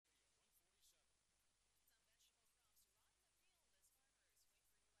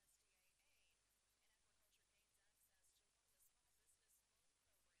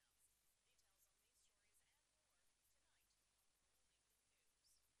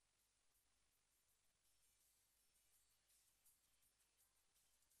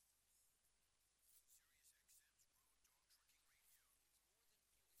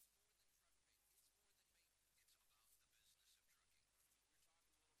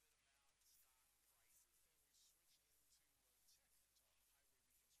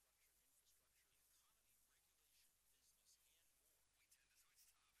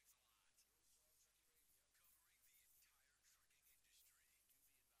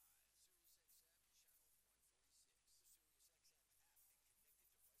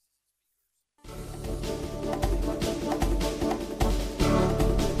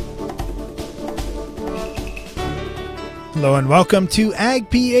Hello and welcome to Ag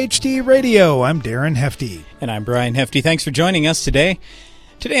PhD Radio. I'm Darren Hefty. And I'm Brian Hefty. Thanks for joining us today.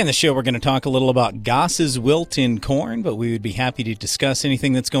 Today on the show, we're going to talk a little about Goss's wilt in corn, but we would be happy to discuss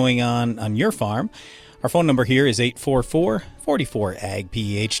anything that's going on your farm. Our phone number here is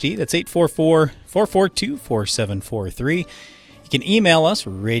 844-44-AG-PHD. That's 844-442-4743. You can email us,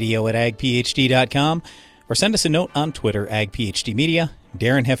 radio@agphd.com, or send us a note on Twitter, AgPhD Media,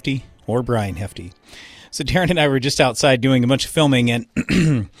 Darren Hefty, or Brian Hefty. So Darren and I were just outside doing a bunch of filming and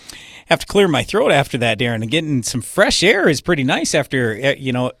have to clear my throat after that, Darren. And getting some fresh air is pretty nice after,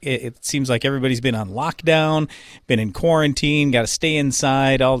 it seems like everybody's been on lockdown, been in quarantine, got to stay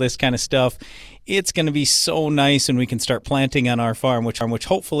inside, all this kind of stuff. It's going to be so nice when we can start planting on our farm, which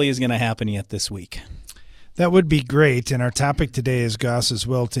hopefully is going to happen yet this week. That would be great. And our topic today is Goss's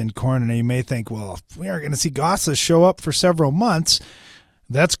wilt in corn. And you may think, well, if we aren't going to see Goss's show up for several months,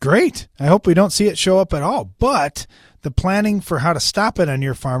 that's great. I hope we don't see it show up at all. But the planning for how to stop it on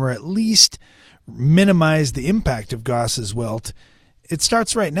your farm, or at least minimize the impact of Goss's wilt, it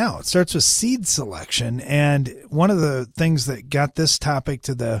starts right now. It starts with seed selection. And one of the things that got this topic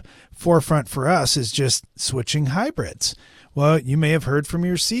to the forefront for us is just switching hybrids. Well, you may have heard from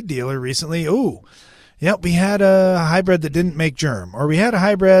your seed dealer recently, we had a hybrid that didn't make germ, or we had a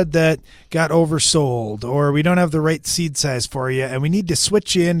hybrid that got oversold, or we don't have the right seed size for you, and we need to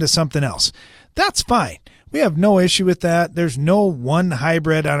switch you into something else. That's fine. We have no issue with that. There's no one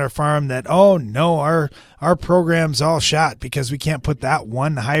hybrid on our farm that, our program's all shot because we can't put that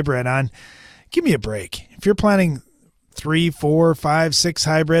one hybrid on. Give me a break. If you're planting 3, 4, 5, 6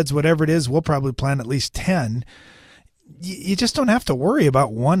 hybrids, whatever it is, we'll probably plant at least 10. You just don't have to worry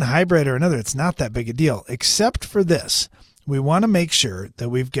about one hybrid or another. It's not that big a deal, except for this. We want to make sure that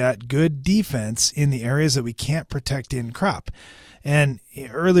we've got good defense in the areas that we can't protect in crop. And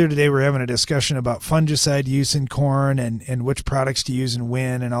earlier today, we were having a discussion about fungicide use in corn and which products to use and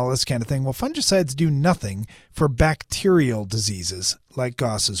when and all this kind of thing. Well, fungicides do nothing for bacterial diseases like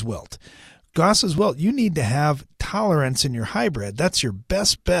Goss's wilt. Goss's wilt, you need to have tolerance in your hybrid. That's your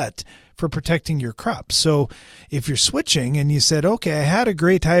best bet for protecting your crops. So if you're switching and you said, okay, I had a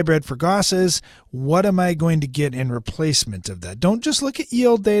great hybrid for Goss's, what am I going to get in replacement of that? Don't just look at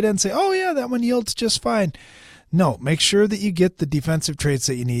yield data and say, that one yields just fine. No, make sure that you get the defensive traits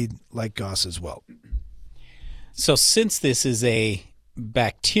that you need like Goss's wilt. So since this is a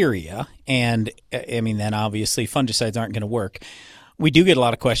bacteria, and then obviously fungicides aren't going to work, we do get a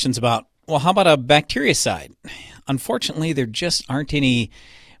lot of questions about, well, how about a bactericide? Unfortunately, there just aren't any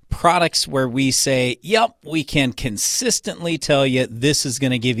products where we say, yep, we can consistently tell you this is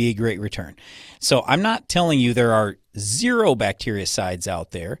going to give you a great return. So I'm not telling you there are zero bactericides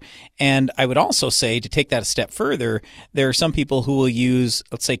out there. And I would also say, to take that a step further, there are some people who will use,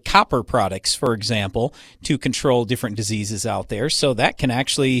 let's say, copper products, for example, to control different diseases out there. So that can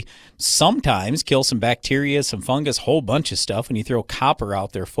actually sometimes kill some bacteria, some fungus, a whole bunch of stuff when you throw copper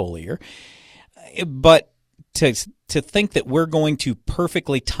out there foliar. But to think that we're going to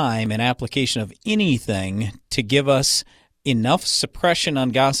perfectly time an application of anything to give us enough suppression on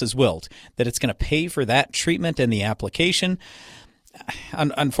Goss's wilt that it's going to pay for that treatment and the application,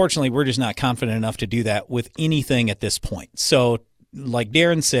 unfortunately, we're just not confident enough to do that with anything at this point. So like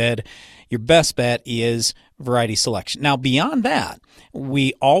Darren said, your best bet is variety selection. Now, beyond that,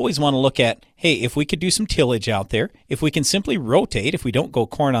 we always want to look at, hey, if we could do some tillage out there, if we can simply rotate, if we don't go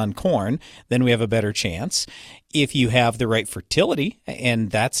corn on corn, then we have a better chance. If you have the right fertility,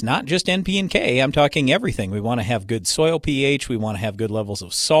 and that's not just NP and K, I'm talking everything. We want to have good soil pH. We want to have good levels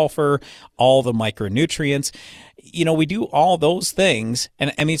of sulfur, all the micronutrients. We do all those things.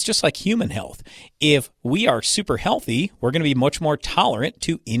 And it's just like human health. If we are super healthy, we're going to be much more tolerant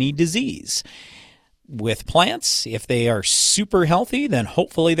to any disease. With plants, if they are super healthy, then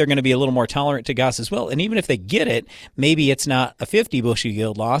hopefully they're going to be a little more tolerant to Goss as well. And even if they get it, maybe it's not a 50 bushel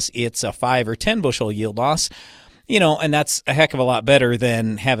yield loss, it's a 5 or 10 bushel yield loss, and that's a heck of a lot better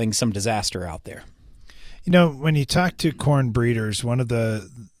than having some disaster out there. When you talk to corn breeders, one of the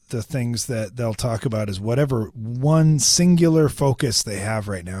things that they'll talk about is whatever one singular focus they have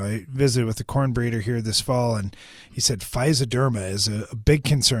right now. I visited with a corn breeder here this fall, and he said physoderma is a big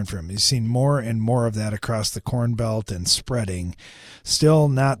concern for him. He's seen more and more of that across the Corn Belt and spreading. Still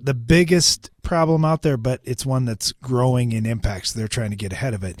not the biggest problem out there, but it's one that's growing in impact, so they're trying to get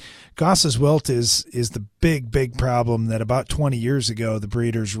ahead of it. Goss's wilt is the big problem that about 20 years ago the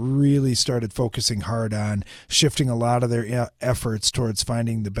breeders really started focusing hard on, shifting a lot of their efforts towards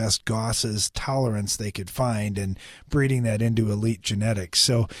finding the best Goss's tolerance they could find and breeding that into elite genetics.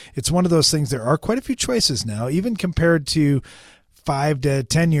 So it's one of those things. There are quite a few choices now, even compared to 5 to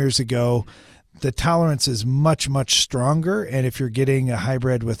 10 years ago. the tolerance is much, much stronger. And if you're getting a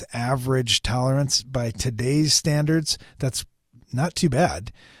hybrid with average tolerance by today's standards, that's not too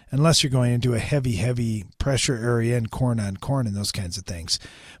bad, unless you're going into a heavy, heavy pressure area and corn on corn and those kinds of things.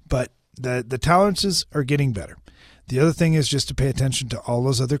 But the tolerances are getting better. The other thing is just to pay attention to all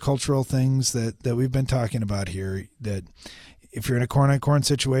those other cultural things that we've been talking about here, that if you're in a corn-on-corn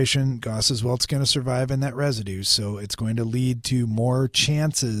situation, Goss's Wilt's going to survive in that residue, so it's going to lead to more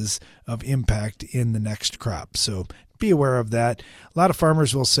chances of impact in the next crop. So be aware of that. A lot of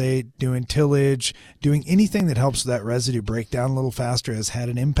farmers will say doing tillage, doing anything that helps that residue break down a little faster has had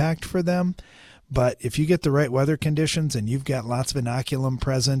an impact for them. But if you get the right weather conditions and you've got lots of inoculum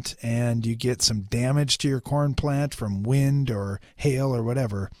present and you get some damage to your corn plant from wind or hail or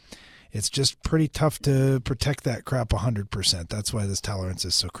whatever, it's just pretty tough to protect that crop 100%. That's why this tolerance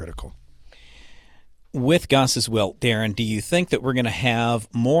is so critical. With Goss's Wilt, Darren, do you think that we're going to have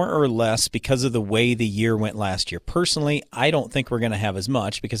more or less because of the way the year went last year? Personally, I don't think we're going to have as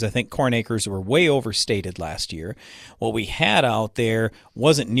much because I think corn acres were way overstated last year. What we had out there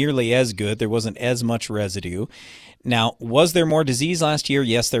wasn't nearly as good. There wasn't as much residue. Now, was there more disease last year?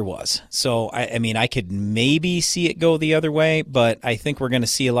 Yes, there was. So, I mean, I could maybe see it go the other way, but I think we're going to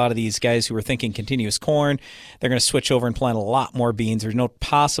see a lot of these guys who were thinking continuous corn, they're going to switch over and plant a lot more beans. There's no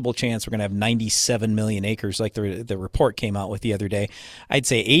possible chance we're going to have 97 million acres like the report came out with the other day. I'd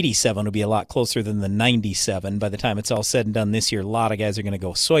say 87 would be a lot closer than the 97 by the time it's all said and done this year. A lot of guys are going to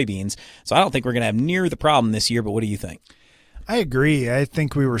go soybeans. So I don't think we're going to have near the problem this year, but what do you think? I agree. I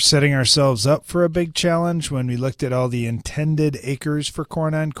think we were setting ourselves up for a big challenge when we looked at all the intended acres for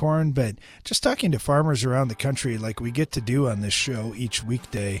corn on corn. But just talking to farmers around the country like we get to do on this show each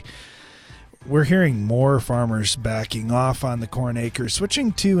weekday, we're hearing more farmers backing off on the corn acres,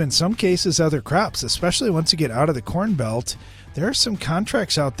 switching to, in some cases, other crops, especially once you get out of the corn belt. There are some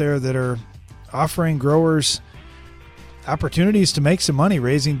contracts out there that are offering growers opportunities to make some money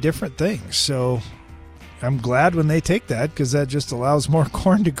raising different things. So I'm glad when they take that because that just allows more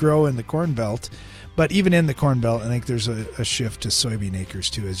corn to grow in the corn belt. But even in the corn belt, I think there's a shift to soybean acres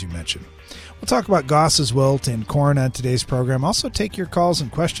too, as you mentioned. We'll talk about Goss's Wilt and corn on today's program. Also take your calls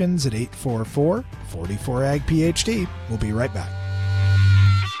and questions at 844-44-AG-PHD. We'll be right back.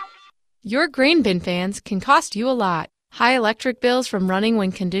 Your grain bin fans can cost you a lot. High electric bills from running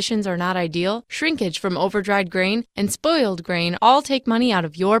when conditions are not ideal, shrinkage from overdried grain, and spoiled grain all take money out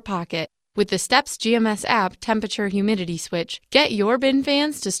of your pocket. With the Steps GMS app temperature humidity switch, get your bin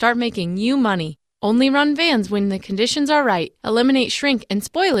fans to start making you money. Only run fans when the conditions are right. Eliminate shrink and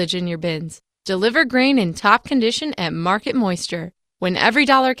spoilage in your bins. Deliver grain in top condition at market moisture. When every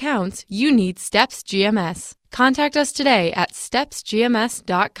dollar counts, you need Steps GMS. Contact us today at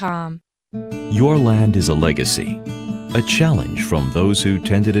stepsgms.com. Your land is a legacy, a challenge from those who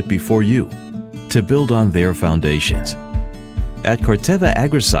tended it before you, to build on their foundations. At Corteva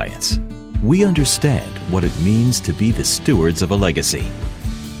Agriscience, we understand what it means to be the stewards of a legacy.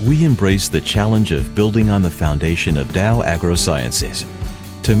 We embrace the challenge of building on the foundation of Dow AgroSciences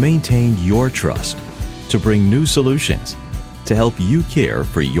to maintain your trust, to bring new solutions, to help you care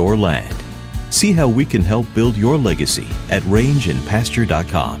for your land. See how we can help build your legacy at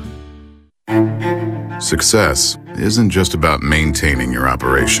rangeandpasture.com. Success isn't just about maintaining your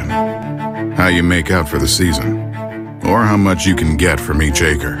operation, how you make out for the season, or how much you can get from each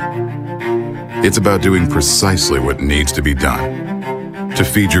acre. It's about doing precisely what needs to be done to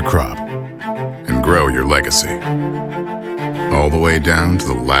feed your crop and grow your legacy, all the way down to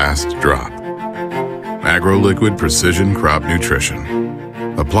the last drop. AgroLiquid Precision Crop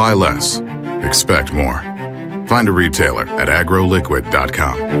Nutrition. Apply less, expect more. Find a retailer at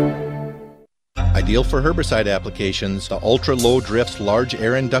agroliquid.com. Ideal for herbicide applications, the ultra-low drifts large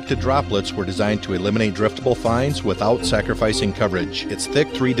air-inducted droplets were designed to eliminate driftable fines without sacrificing coverage. Its thick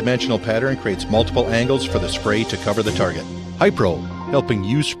three-dimensional pattern creates multiple angles for the spray to cover the target. Hypro, helping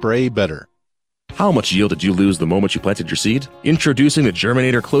you spray better. How much yield did you lose the moment you planted your seed? Introducing the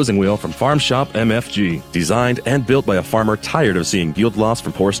Germinator Closing Wheel from Farm Shop MFG. Designed and built by a farmer tired of seeing yield loss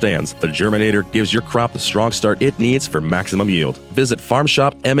from poor stands, the Germinator gives your crop the strong start it needs for maximum yield. Visit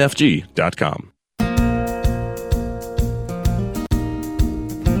farmshopmfg.com.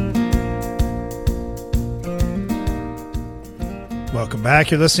 Welcome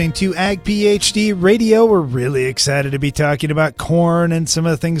back. You're listening to Ag PhD Radio. We're really excited to be talking about corn and some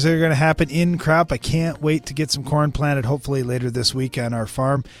of the things that are going to happen in crop. I can't wait to get some corn planted, hopefully later this week on our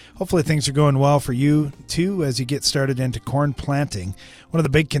farm. Hopefully things are going well for you, too, as you get started into corn planting. One of the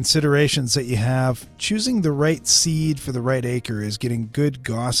big considerations that you have, choosing the right seed for the right acre, is getting good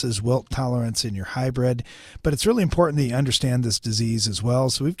Goss's wilt tolerance in your hybrid. But it's really important that you understand this disease as well.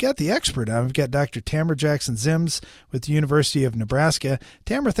 So we've got the expert on. We've got Dr. Tamara Jackson-Zims with the University of Nebraska.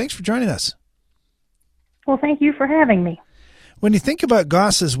 Tamara, thanks for joining us. Well, thank you for having me. When you think about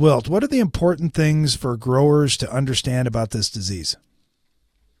Goss's wilt, what are the important things for growers to understand about this disease?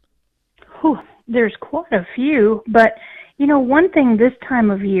 There's quite a few, but one thing this time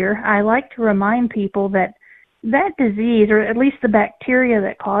of year, I like to remind people that disease, or at least the bacteria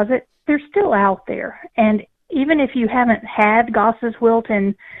that cause it, they're still out there. And even if you haven't had Goss's wilt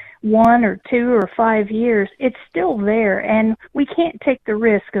in 1 or 2 or 5 years, it's still there, and we can't take the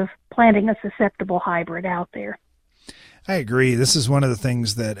risk of planting a susceptible hybrid out there. I agree. This is one of the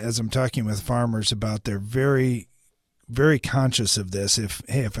things that, as I'm talking with farmers about, they're very, very conscious of this. If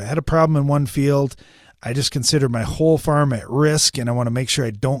I had a problem in one field, I just consider my whole farm at risk, and I want to make sure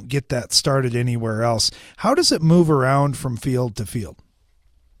I don't get that started anywhere else. How does it move around from field to field?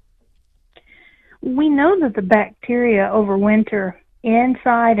 We know that the bacteria overwinter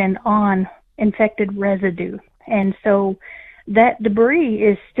inside and on infected residue, and so that debris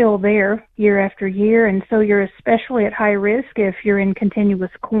is still there year after year, and so you're especially at high risk if you're in continuous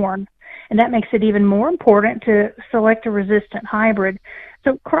corn. And that makes it even more important to select a resistant hybrid.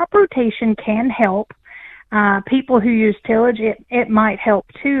 So crop rotation can help. People who use tillage, it might help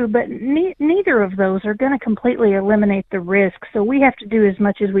too, but neither of those are going to completely eliminate the risk. So we have to do as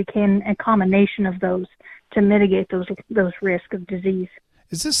much as we can, a combination of those, to mitigate those risks of disease.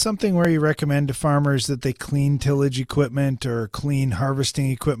 Is this something where you recommend to farmers that they clean tillage equipment or clean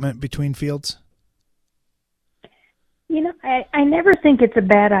harvesting equipment between fields? I never think it's a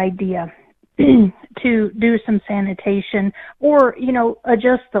bad idea to do some sanitation or,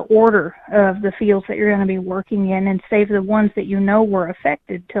 adjust the order of the fields that you're going to be working in and save the ones that were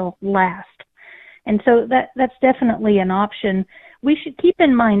affected till last. And so that's definitely an option. We should keep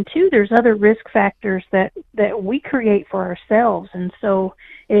in mind, too, there's other risk factors that we create for ourselves. And so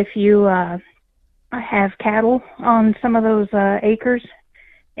if you have cattle on some of those acres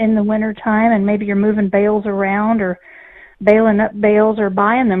in the wintertime, and maybe you're moving bales around or baling up bales or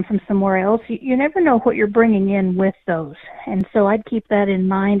buying them from somewhere else, you never know what you're bringing in with those. And so I'd keep that in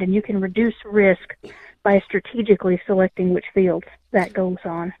mind, and you can reduce risk by strategically selecting which fields that goes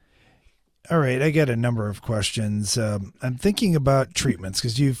on. All right, I got a number of questions. I'm thinking about treatments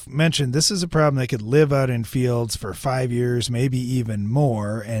because you've mentioned this is a problem that could live out in fields for 5 years, maybe even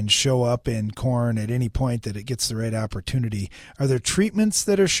more, and show up in corn at any point that it gets the right opportunity. Are there treatments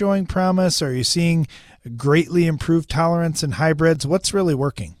that are showing promise? Are you seeing greatly improved tolerance in hybrids? What's really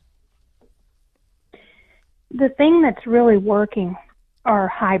working? The thing that's really working are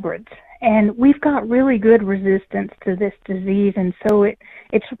hybrids. And we've got really good resistance to this disease, and so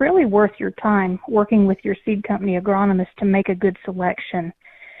it's really worth your time working with your seed company agronomist to make a good selection.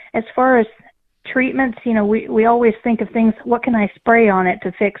 As far as treatments, we always think of things, what can I spray on it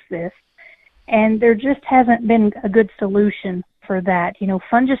to fix this? And there just hasn't been a good solution for that.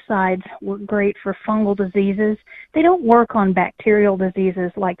 Fungicides work great for fungal diseases. They don't work on bacterial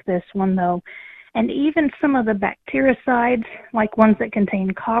diseases like this one, though. And even some of the bactericides, like ones that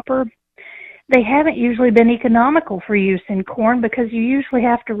contain copper, they haven't usually been economical for use in corn because you usually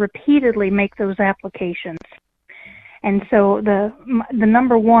have to repeatedly make those applications. And so the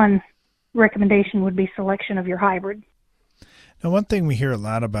number one recommendation would be selection of your hybrid. Now, one thing we hear a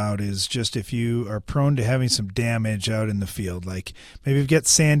lot about is just if you are prone to having some damage out in the field, like maybe you get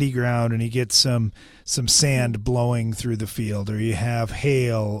sandy ground and you get some sand blowing through the field, or you have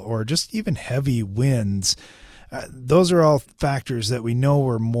hail or just even heavy winds. Those are all factors that we know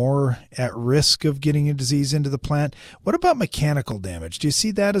are more at risk of getting a disease into the plant. What about mechanical damage? Do you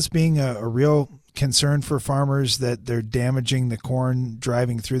see that as being a real concern for farmers, that they're damaging the corn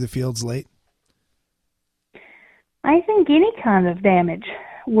driving through the fields late? I think any kind of damage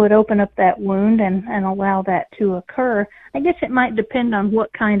would open up that wound and allow that to occur. I guess it might depend on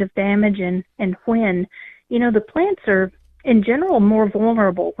what kind of damage and when. The plants are, in general, more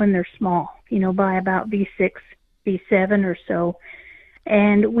vulnerable when they're small, by about V6, V7 or so.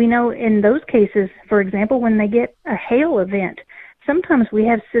 And we know in those cases, for example, when they get a hail event, sometimes we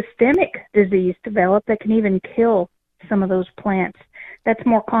have systemic disease develop that can even kill some of those plants. That's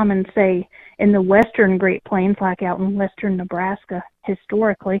more common, say, in the western Great Plains, like out in western Nebraska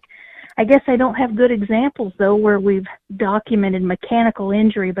historically. I guess I don't have good examples, though, where we've documented mechanical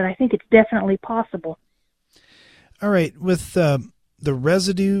injury, but I think it's definitely possible. All right. With the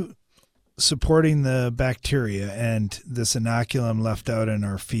residue supporting the bacteria and this inoculum left out in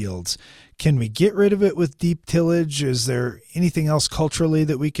our fields, can we get rid of it with deep tillage? Is there anything else culturally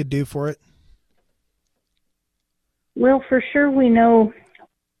that we could do for it? Well, for sure we know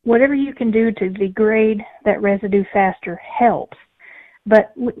whatever you can do to degrade that residue faster helps.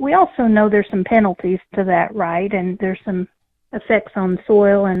 But we also know there's some penalties to that, right? And there's some effects on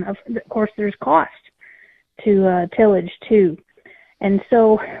soil, and of course there's cost to tillage too. And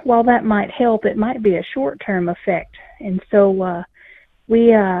so while that might help, it might be a short-term effect. And so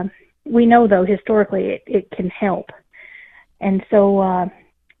we know, though, historically it can help. And so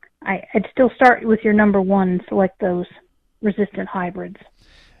I'd still start with your number one and select those resistant hybrids.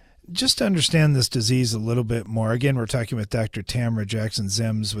 Just to understand this disease a little bit more, again, we're talking with Dr. Tamara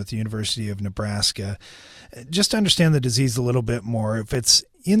Jackson-Zims with the University of Nebraska. Just to understand the disease a little bit more, if it's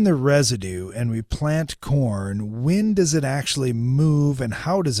in the residue and we plant corn, when does it actually move and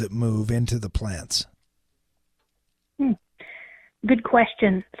how does it move into the plants? Good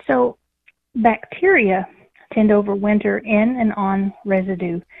question. So bacteria tend to overwinter in and on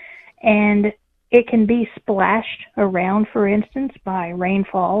residue, and it can be splashed around, for instance, by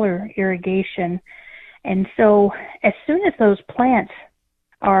rainfall or irrigation. And so as soon as those plants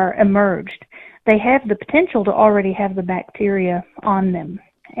are emerged, they have the potential to already have the bacteria on them.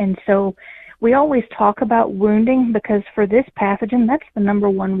 And so we always talk about wounding because for this pathogen, that's the number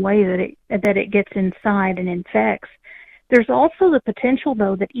one way that it gets inside and infects. There's also the potential,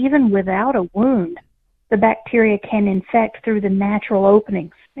 though, that even without a wound, the bacteria can infect through the natural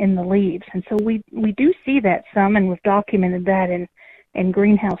openings in the leaves. And so we do see that some, and we've documented that in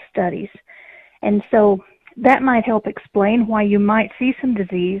greenhouse studies. And so that might help explain why you might see some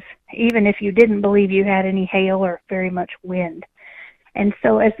disease, even if you didn't believe you had any hail or very much wind. And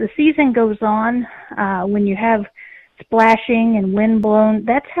so as the season goes on, when you have splashing and wind blown,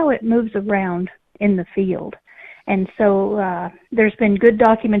 that's how it moves around in the field. And so there's been good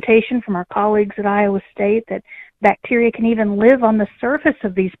documentation from our colleagues at Iowa State that bacteria can even live on the surface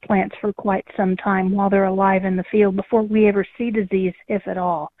of these plants for quite some time while they're alive in the field before we ever see disease, if at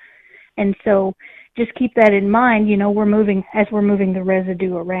all. And so just keep that in mind, we're moving the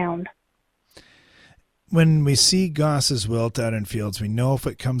residue around. When we see Goss's wilt out in fields, we know if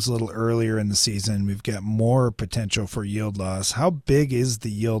it comes a little earlier in the season, we've got more potential for yield loss. How big is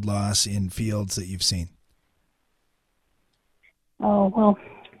the yield loss in fields that you've seen? Oh, well,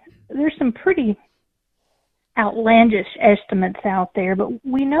 there's some pretty outlandish estimates out there, but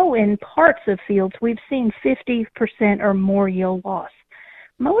we know in parts of fields we've seen 50% or more yield loss.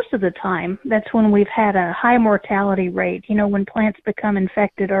 Most of the time, that's when we've had a high mortality rate, when plants become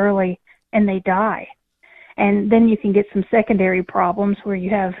infected early and they die. And then you can get some secondary problems where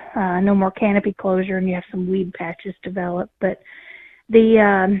you have no more canopy closure and you have some weed patches develop. But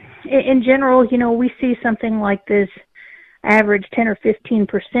in general, we see something like this average 10 or 15%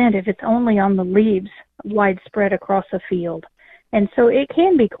 if it's only on the leaves widespread across a field. And so it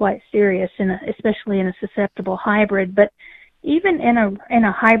can be quite serious, especially in a susceptible hybrid. But even in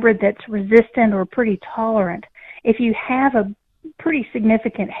a hybrid that's resistant or pretty tolerant, if you have a pretty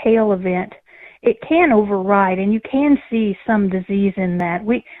significant hail event, it can override, and you can see some disease in that.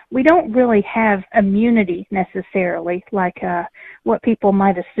 We don't really have immunity necessarily, like what people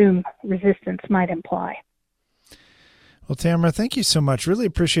might assume resistance might imply. Well, Tamara, thank you so much. Really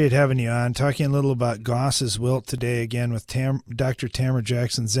appreciate having you on, talking a little about Goss's wilt today, again, with Dr. Tamara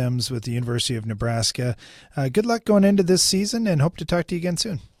Jackson-Zims with the University of Nebraska. Good luck going into this season, and hope to talk to you again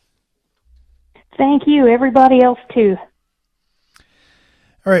soon. Thank you. Everybody else, too.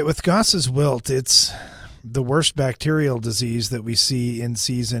 All right, with Goss's wilt, it's the worst bacterial disease that we see in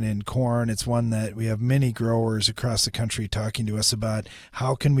season in corn. It's one that we have many growers across the country talking to us about.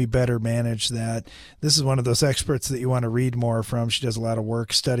 How can we better manage that? This is one of those experts that you want to read more from. She does a lot of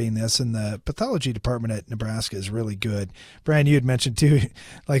work studying this, and the pathology department at Nebraska is really good. Brian, you had mentioned too,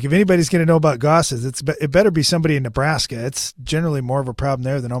 like if anybody's going to know about Goss's, it better be somebody in Nebraska. It's generally more of a problem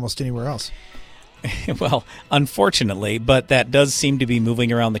there than almost anywhere else. Well, unfortunately, but that does seem to be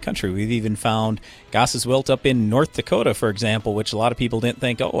moving around the country. We've even found Goss's wilt up in North Dakota, for example, which a lot of people didn't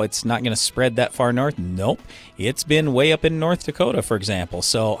think, it's not going to spread that far north. Nope. It's been way up in North Dakota, for example.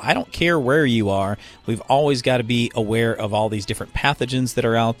 So I don't care where you are. We've always got to be aware of all these different pathogens that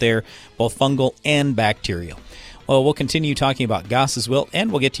are out there, both fungal and bacterial. Well, we'll continue talking about Goss's wilt,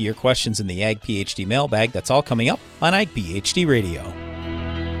 and we'll get to your questions in the Ag PhD mailbag. That's all coming up on Ag PhD Radio.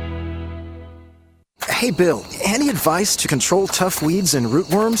 Hey, Bill, any advice to control tough weeds and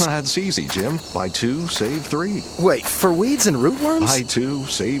rootworms? That's easy, Jim. Buy 2, save 3. Wait, for weeds and rootworms? Buy 2,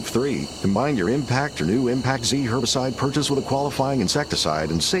 save 3. Combine your Impact or new Impact Z herbicide purchase with a qualifying insecticide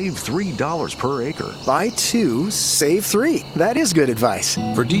and save $3 per acre. Buy 2, save 3. That is good advice.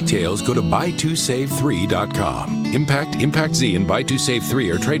 For details, go to buy2save3.com. Impact Z, and Buy 2 Save 3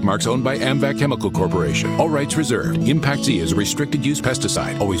 are trademarks owned by Amvac Chemical Corporation. All rights reserved. Impact Z is a restricted use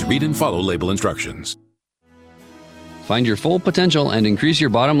pesticide. Always read and follow label instructions. Find your full potential and increase your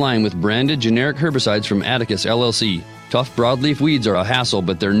bottom line with branded generic herbicides from Atticus LLC. Tough broadleaf weeds are a hassle,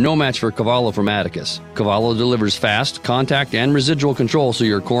 but they're no match for Cavallo from Atticus. Cavallo delivers fast, contact, and residual control so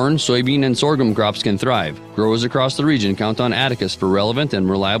your corn, soybean, and sorghum crops can thrive. Growers across the region count on Atticus for relevant and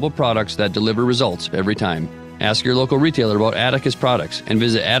reliable products that deliver results every time. Ask your local retailer about Atticus products and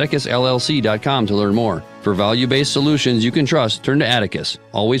visit atticusllc.com to learn more. For value-based solutions you can trust, turn to Atticus.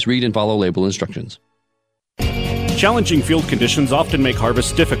 Always read and follow label instructions. Challenging field conditions often make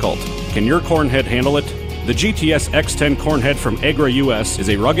harvest difficult. Can your corn head handle it? The GTS X10 corn head from Agra US is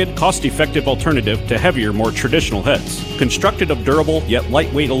a rugged, cost-effective alternative to heavier, more traditional heads. Constructed of durable yet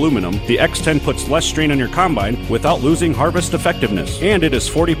lightweight aluminum, the X10 puts less strain on your combine without losing harvest effectiveness. And it is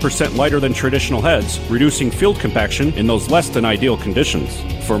 40% lighter than traditional heads, reducing field compaction in those less than ideal conditions.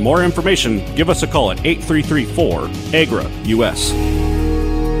 For more information, give us a call at 8334-AGRA US.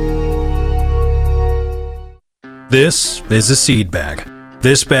 This is a seed bag.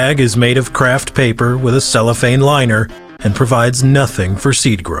 This bag is made of craft paper with a cellophane liner and provides nothing for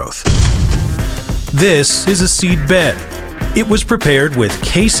seed growth. This is a seed bed. It was prepared with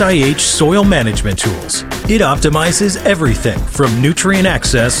Case IH soil management tools. It optimizes everything from nutrient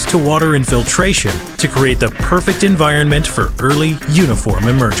access to water infiltration to create the perfect environment for early, uniform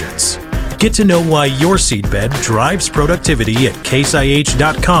emergence. Get to know why your seed bed drives productivity at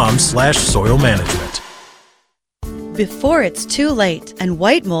caseih.com/soil management. Before it's too late and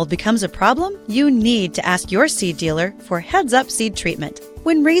white mold becomes a problem, you need to ask your seed dealer for Heads Up seed treatment.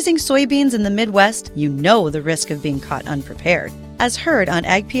 When raising soybeans in the Midwest, you know the risk of being caught unprepared. As heard on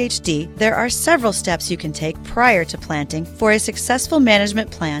Ag PhD, there are several steps you can take prior to planting for a successful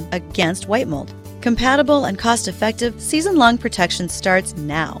management plan against white mold. Compatible and cost-effective season-long protection starts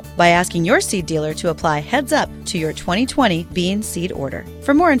now by asking your seed dealer to apply Heads Up to your 2020 bean seed order.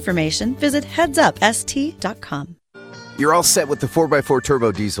 For more information, visit headsupst.com. You're all set with the 4x4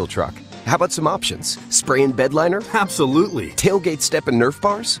 turbo diesel truck. How about some options? Spray and bed liner? Absolutely. Tailgate step and Nerf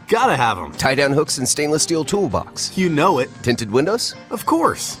bars? Gotta have them. Tie-down hooks and stainless steel toolbox? You know it. Tinted windows? Of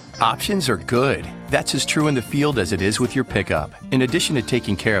course. Options are good. That's as true in the field as it is with your pickup. In addition to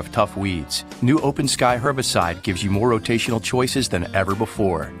taking care of tough weeds, new Open Sky herbicide gives you more rotational choices than ever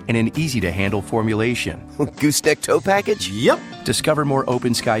before and an easy-to-handle formulation. Gooseneck tow package? Yep. Discover more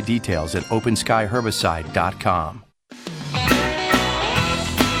Open Sky details at openskyherbicide.com.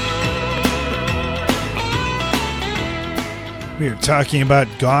 We are talking about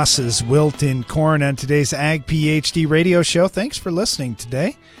Goss's Wilt in corn on today's Ag PhD radio show. Thanks for listening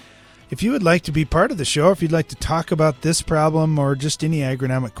today. If you would like to be part of the show, if you'd like to talk about this problem or just any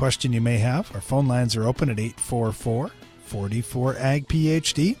agronomic question you may have, our phone lines are open at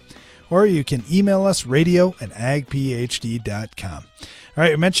 844-44-AG-PhD, or you can email us radio@agphd.com. All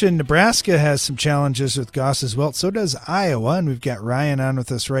right, we mentioned Nebraska has some challenges with Goss's Wilt. So does Iowa, and we've got Ryan on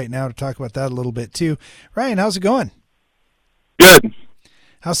with us right now to talk about that a little bit too. Ryan, how's it going? Good.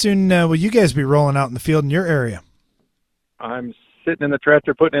 How soon will you guys be rolling out in the field in your area? I'm sitting in the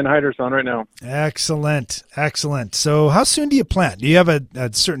tractor putting in hydrous on right now. Excellent. Excellent. So how soon do you plant? Do you have a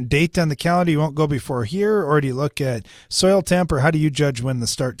certain date on the calendar? You won't go before here, or do you look at soil temp, or how do you judge when the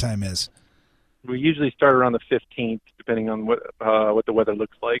start time is? We usually start around the 15th, depending on what the weather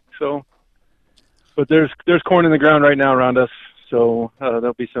looks like. So, but there's corn in the ground right now around us. So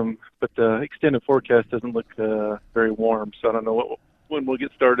there'll be some, but the extended forecast doesn't look very warm, so I don't know when we'll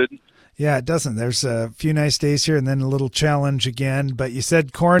get started. Yeah, it doesn't. There's a few nice days here and then a little challenge again. But you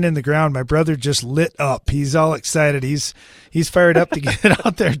said corn in the ground. My brother just lit up. He's all excited. He's fired up to get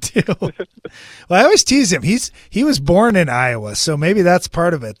out there too. Well, I always tease him. He was born in Iowa, so maybe that's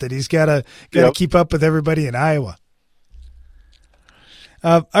part of it, that he's got to keep up with everybody in Iowa.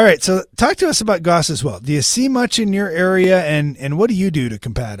 All right, so talk to us about Goss Wilt. Do you see much in your area, and what do you do to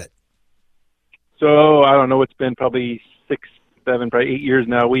combat it? So I don't know. It's been probably 6, 7, probably 8 years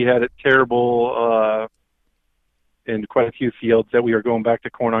now. We had it terrible in quite a few fields that we were going back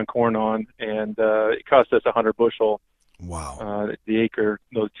to corn on, and it cost us 100 bushel. Wow. The acre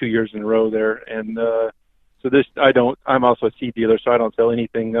those 2 years in a row there, and so this I'm also a seed dealer, so I don't sell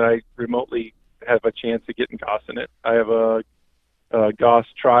anything that I remotely have a chance of getting Goss in it. I have a Goss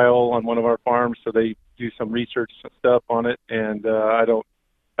trial on one of our farms, so they do some research stuff on it, and I don't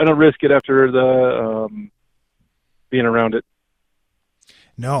risk it after the being around it.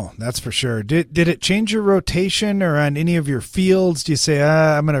 No, that's for sure. Did it change your rotation or on any of your fields? Do you say,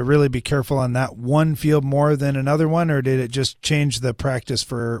 I'm going to really be careful on that one field more than another one, or did it just change the practice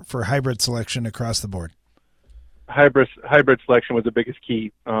for hybrid selection across the board? Hybrid selection was the biggest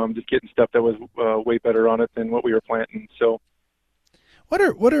key. Just getting stuff that was way better on it than what we were planting. So, what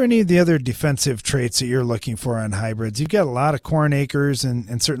are any of the other defensive traits that you're looking for on hybrids? You've got a lot of corn acres,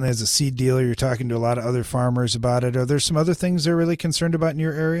 and certainly as a seed dealer, you're talking to a lot of other farmers about it. Are there some other things they're really concerned about in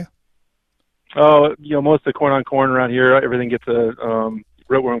your area? Oh, most of the corn on corn around here, everything gets a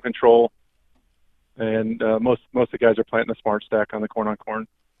rootworm control, and most of the guys are planting a smart stack on the corn on corn.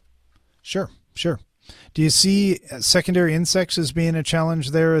 Sure. Do you see secondary insects as being a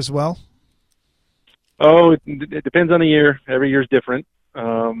challenge there as well? Oh, it depends on the year. Every year's different.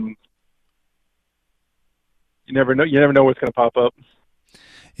 You never know what's going to pop up.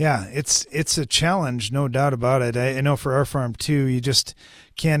 Yeah, it's a challenge, no doubt about it. I know for our farm too, you just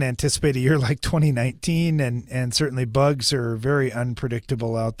can't anticipate a year like 2019, and certainly bugs are very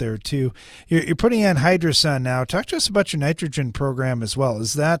unpredictable out there too. You're putting on Hydrosun now. Talk to us about your nitrogen program as well.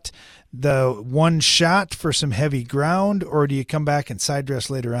 Is that the one shot for some heavy ground, or do you come back and side dress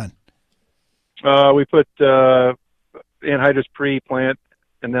later on? We put anhydrous pre-plant,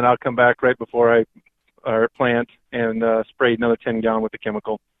 and then I'll come back right before I plant and spray another 10 gallon with the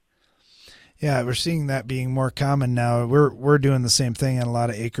chemical. Yeah, we're seeing that being more common now. We're doing the same thing on a lot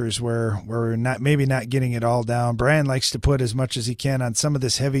of acres where we're not getting it all down. Brian likes to put as much as he can on some of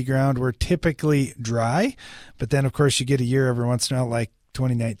this heavy ground. We're typically dry, but then of course you get a year every once in a while like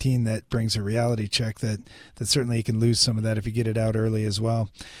 2019 that brings a reality check that certainly you can lose some of that if you get it out early as well.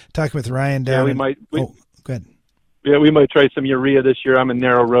 Talking with Ryan down. Yeah, go ahead. Yeah, we might try some urea this year. I'm in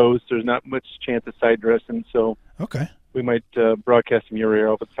narrow rows. There's not much chance of side dressing, so okay, we might broadcast some urea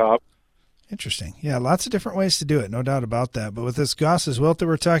over the top. Interesting. Yeah, lots of different ways to do it, no doubt about that. But with this Goss's Wilt that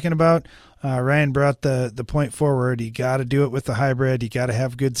we're talking about, Ryan brought the point forward. You got to do it with the hybrid. You got to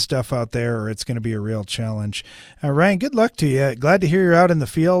have good stuff out there, or it's going to be a real challenge. Ryan, good luck to you. Glad to hear you're out in the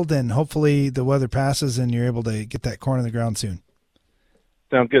field, and hopefully the weather passes and you're able to get that corn in the ground soon.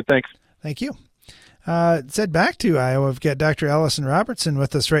 Sounds good. Thanks. Thank you. Said back to Iowa. We've got Dr. Allison Robertson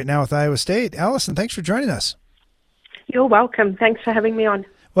with us right now with Iowa State. Allison, thanks for joining us. You're welcome. Thanks for having me on.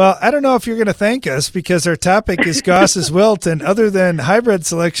 Well, I don't know if you're going to thank us because our topic is Goss's Wilt, and other than hybrid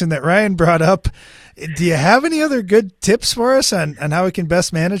selection that Ryan brought up, do you have any other good tips for us on how we can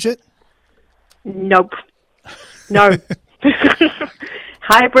best manage it? Nope. No.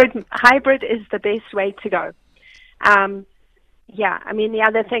 Hybrid is the best way to go. Yeah, I mean, the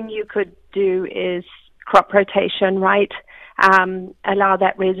other thing you could do is crop rotation, right? Allow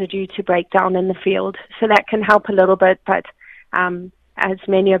that residue to break down in the field. So that can help a little bit, but as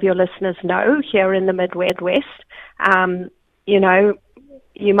many of your listeners know, here in the Midwest,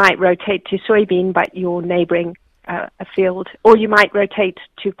 you might rotate to soybean, but you're neighboring a field, or you might rotate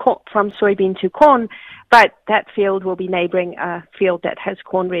to from soybean to corn, but that field will be neighboring a field that has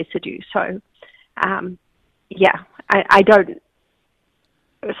corn residue. So, I don't.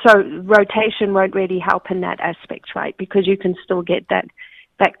 So rotation won't really help in that aspect, right? Because you can still get that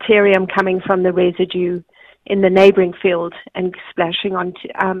bacterium coming from the residue in the neighboring field and splashing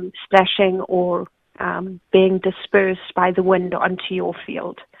or being dispersed by the wind onto your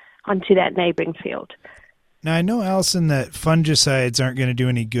field, onto that neighboring field. Now, I know, Allison, that fungicides aren't going to do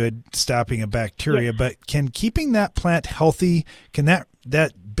any good stopping a bacteria, yes. But can keeping that plant healthy, can that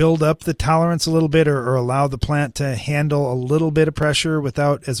build up the tolerance a little bit or allow the plant to handle a little bit of pressure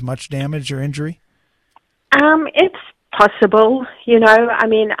without as much damage or injury? It's possible. I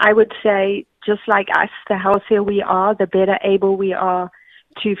mean, I would say just like us, the healthier we are, the better able we are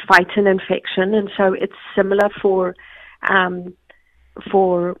to fight an infection. And so it's similar for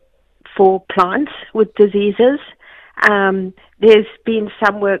plants with diseases. There's been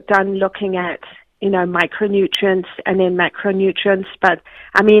some work done looking at, micronutrients and then macronutrients. But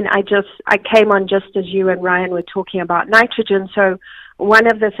I mean, I came on just as you and Ryan were talking about nitrogen. So one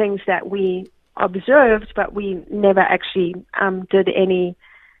of the things that we observed, but we never actually did any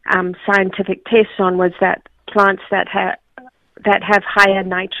scientific tests on, was that plants that have higher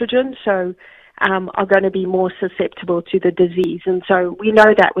nitrogen, so are going to be more susceptible to the disease. And so we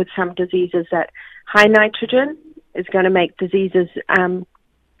know that with some diseases that high nitrogen is going to make diseases,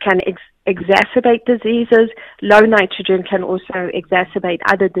 can exacerbate diseases. Low nitrogen can also exacerbate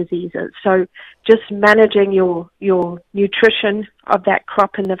other diseases. So just managing your nutrition of that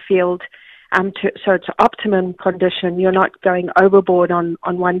crop in the field so it's optimum condition. You're not going overboard on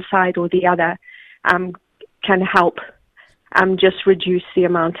one side or the other. can help just reduce the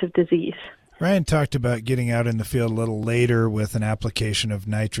amount of disease. Ryan talked about getting out in the field a little later with an application of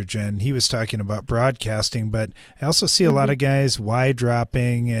nitrogen. He was talking about broadcasting, but I also see a lot of guys wide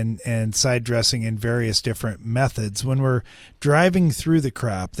dropping and side dressing in various different methods. When we're driving through the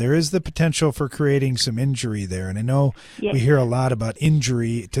crop, there is the potential for creating some injury there. And I know we hear a lot about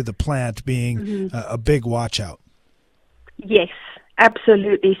injury to the plant being a big watch out. Yes,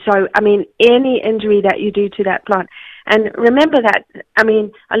 absolutely. So, I mean, any injury that you do to that plant, and remember that, I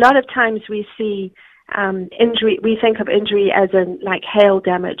mean, a lot of times we see injury, we think of injury as in like hail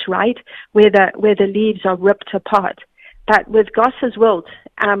damage, right? Where the leaves are ripped apart. But with Goss's wilt,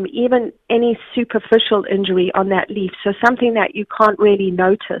 even any superficial injury on that leaf, so something that you can't really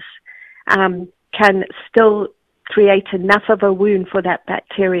notice, can still create enough of a wound for that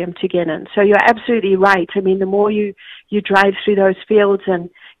bacterium to get in. So you're absolutely right. I mean, the more you drive through those fields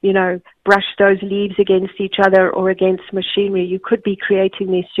and, you know, brush those leaves against each other or against machinery, you could be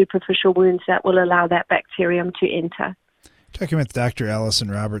creating these superficial wounds that will allow that bacterium to enter. Talking with Dr.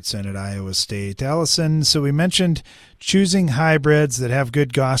 Allison Robertson at Iowa State. Allison, so we mentioned choosing hybrids that have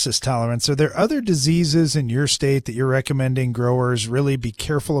good Goss's tolerance. Are there other diseases in your state that you're recommending growers really be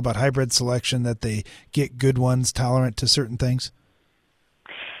careful about hybrid selection, that they get good ones tolerant to certain things?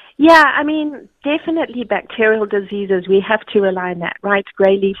 Yeah, I mean, definitely bacterial diseases, we have to rely on that, right?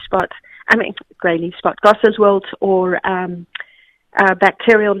 Gray leaf spot, Goss's wilt, or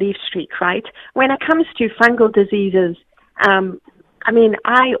bacterial leaf streak, right? When it comes to fungal diseases, I mean,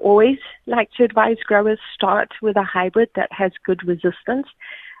 I always like to advise growers start with a hybrid that has good resistance.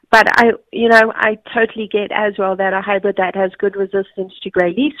 But I totally get as well that a hybrid that has good resistance to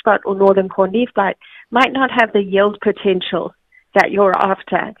gray leaf spot or northern corn leaf blight might not have the yield potential that you're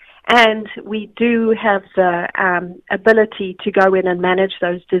after. And we do have the ability to go in and manage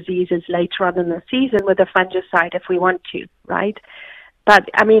those diseases later on in the season with a fungicide if we want to, right? But,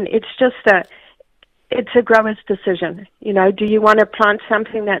 I mean, it's a grower's decision. You know, do you want to plant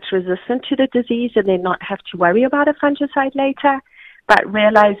something that's resistant to the disease and then not have to worry about a fungicide later, but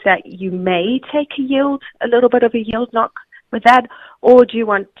realize that you may take a little bit of a yield knock with that? Or do you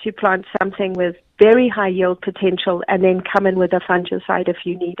want to plant something with very high yield potential and then come in with a fungicide if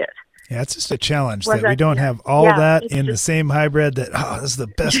you need it? Yeah, it's just a challenge that we don't have all that in the same hybrid that, this is the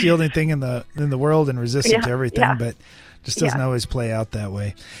best yielding thing in the world and resistant to everything, but just doesn't always play out that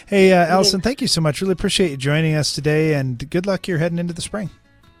way. Hey, Allison, thank you so much. Really appreciate you joining us today, and good luck here heading into the spring.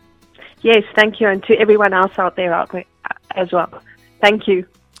 Yes, thank you, and to everyone else out there as well. Thank you.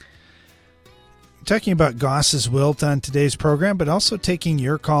 Talking about Goss's wilt on today's program, but also taking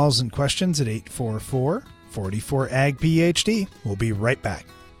your calls and questions at 844-44-AG-PHD. We'll be right back.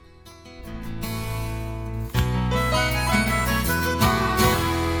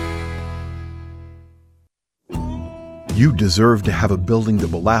 You deserve to have a building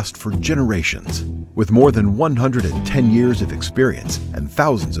that will last for generations. With more than 110 years of experience and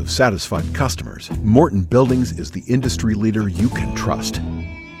thousands of satisfied customers, Morton Buildings is the industry leader you can trust.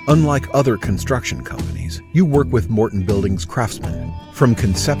 Unlike other construction companies, you work with Morton Buildings craftsmen from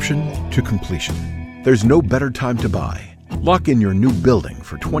conception to completion. There's no better time to buy. Lock in your new building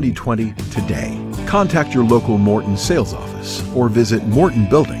for 2020 today. Contact your local Morton sales office or visit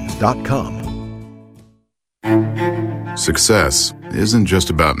mortonbuildings.com. Success isn't just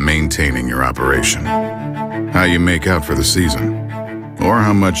about maintaining your operation, how you make out for the season, or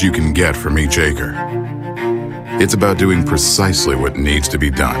how much you can get from each acre. It's about doing precisely what needs to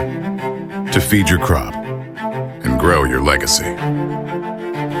be done to feed your crop and grow your legacy,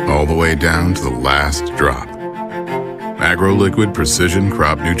 all the way down to the last drop. AgroLiquid Precision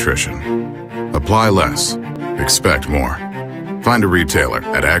Crop Nutrition. Apply less, expect more. Find a retailer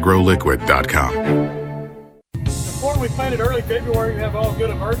at agroliquid.com. Corn we planted early February, we have all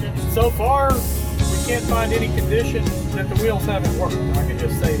good emergence. So far, we can't find any condition that the wheels haven't worked. I can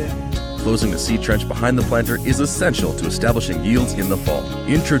just say that. Closing the seed trench behind the planter is essential to establishing yields in the fall.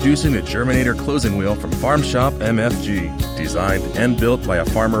 Introducing the Germinator Closing Wheel from Farm Shop MFG. Designed and built by a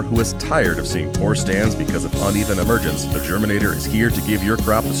farmer who is tired of seeing poor stands because of uneven emergence, the Germinator is here to give your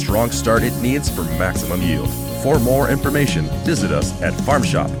crop the strong start it needs for maximum yield. For more information, visit us at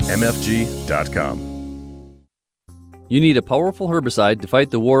farmshopmfg.com. You need a powerful herbicide to fight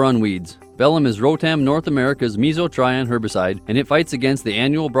the war on weeds. Bellum is Rotam North America's mesotrione herbicide, and it fights against the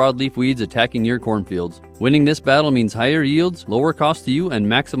annual broadleaf weeds attacking your cornfields. Winning this battle means higher yields, lower cost to you, and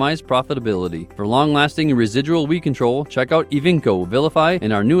maximized profitability. For long-lasting and residual weed control, check out Evinco, Vilify,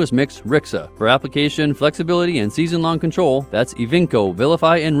 and our newest mix, Rixa. For application, flexibility, and season-long control, that's Evinco,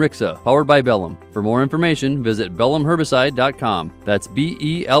 Vilify, and Rixa, powered by Bellum. For more information, visit BellumHerbicide.com. That's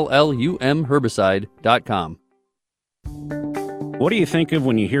BELLUM Herbicide.com. What do you think of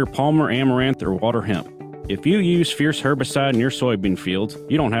when you hear Palmer Amaranth or water hemp? If you use Fierce herbicide in your soybean fields,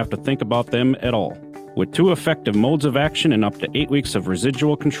 you don't have to think about them at all. With 2 effective modes of action and up to 8 weeks of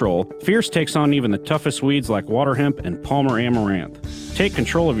residual control, Fierce takes on even the toughest weeds like water hemp and Palmer Amaranth. Take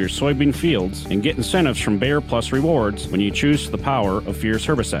control of your soybean fields and get incentives from Bayer Plus Rewards when you choose the power of Fierce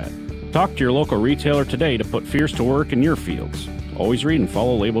herbicide. Talk to your local retailer today to put Fierce to work in your fields. Always read and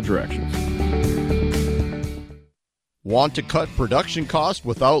follow label directions. Want to cut production costs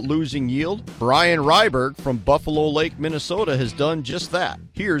without losing yield? Brian Ryberg from Buffalo Lake, Minnesota has done just that.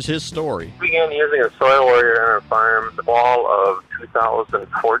 Here's his story. We began using a soil warrior on our farm the fall of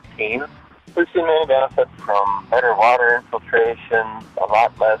 2014. We've seen many benefits from better water infiltration, a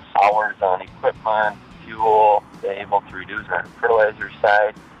lot less hours on equipment, fuel, been able to reduce our fertilizer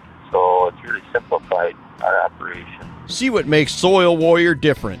side, so it's really simplified our operation. See what makes Soil Warrior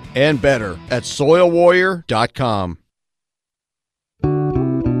different and better at soilwarrior.com.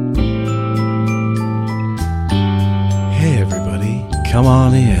 Hey everybody, come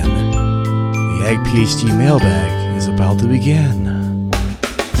on in. The Ag PhD mailbag is about to begin.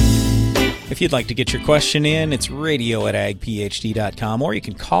 If you'd like to get your question in, it's radio@agphd.com, or you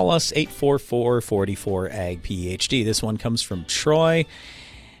can call us 844-44-AG-PHD. This one comes from Troy,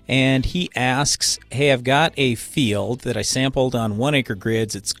 and he asks, hey, I've got a field that I sampled on 1 acre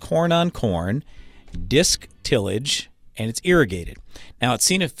grids. It's corn on corn, disc tillage, and it's irrigated. Now, it's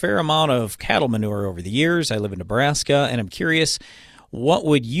seen a fair amount of cattle manure over the years. I live in Nebraska, and I'm curious, what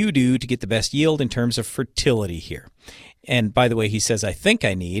would you do to get the best yield in terms of fertility here? And by the way, he says, I think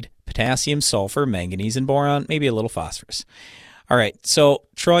I need potassium, sulfur, manganese, and boron, maybe a little phosphorus. All right, so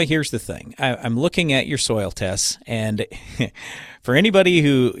Troy, here's the thing. I'm looking at your soil tests, and for anybody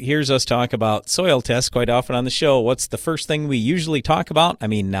who hears us talk about soil tests quite often on the show, what's the first thing we usually talk about? I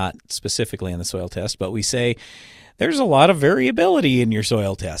mean, not specifically on the soil test, but we say there's a lot of variability in your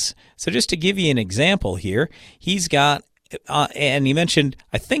soil tests. So just to give you an example here, he's got, and he mentioned,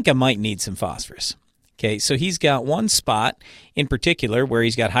 I think I might need some phosphorus. Okay, so he's got one spot in particular where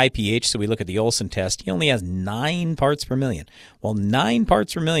he's got high pH, so we look at the Olsen test. He only has 9 parts per million. Well, 9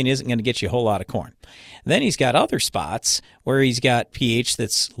 parts per million isn't going to get you a whole lot of corn. Then he's got other spots where he's got pH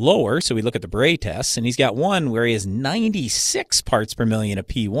that's lower, so we look at the Bray tests, and he's got one where he has 96 parts per million of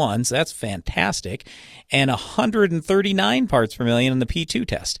P1, so that's fantastic, and 139 parts per million in the P2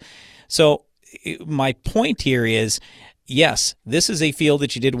 test. So my point here is, yes, this is a field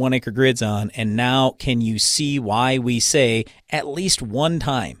that you did 1 acre grids on, and now can you see why we say at least one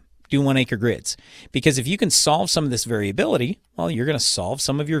time do 1 acre grids? Because if you can solve some of this variability, well, you're going to solve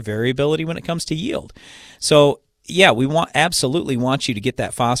some of your variability when it comes to yield. So yeah, we absolutely want you to get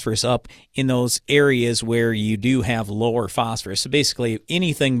that phosphorus up in those areas where you do have lower phosphorus. So basically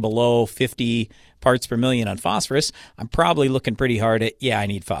anything below 50 parts per million on phosphorus, I'm probably looking pretty hard at, yeah, I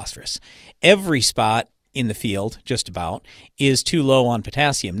need phosphorus. Every spot in the field, just about, is too low on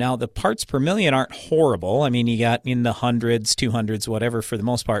potassium. Now, the parts per million aren't horrible. I mean, you got in the hundreds, 200s, whatever for the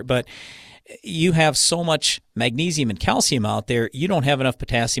most part, but you have so much magnesium and calcium out there, you don't have enough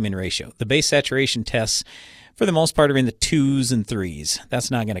potassium in ratio. The base saturation tests, for the most part, are in the 2s and 3s. That's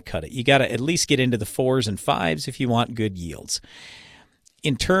not going to cut it. You got to at least get into the 4s and 5s if you want good yields.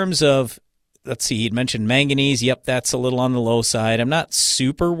 In terms of, let's see, he'd mentioned manganese. Yep, that's a little on the low side. I'm not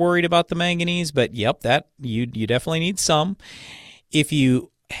super worried about the manganese, but yep, that you definitely need some. If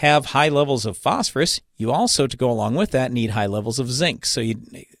you have high levels of phosphorus, you also, to go along with that, need high levels of zinc. So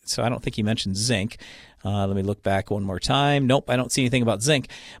I don't think he mentioned zinc. Let me look back one more time. Nope, I don't see anything about zinc.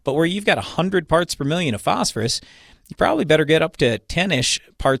 But where you've got 100 parts per million of phosphorus, you probably better get up to 10-ish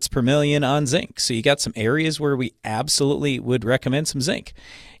parts per million on zinc. So you got some areas where we absolutely would recommend some zinc.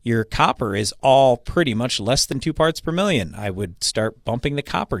 Your copper is all pretty much less than 2 parts per million. I would start bumping the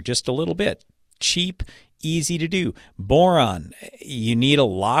copper just a little bit. Cheap, easy to do. Boron, you need a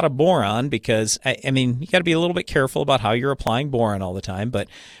lot of boron because, I mean, you got to be a little bit careful about how you're applying boron all the time. But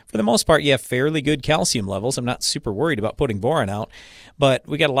for the most part, you have fairly good calcium levels. I'm not super worried about putting boron out. But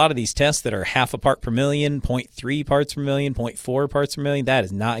we got a lot of these tests that are half a part per million, 0.3 parts per million, 0.4 parts per million. That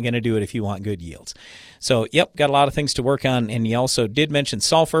is not going to do it if you want good yields. So, yep, got a lot of things to work on. And you also did mention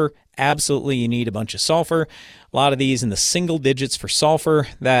sulfur. absolutely you need a bunch of sulfur. A lot of these in the single digits for sulfur,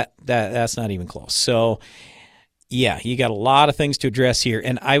 that's not even close. So yeah, you got a lot of things to address here.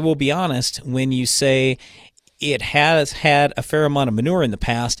 And I will be honest, when you say it has had a fair amount of manure in the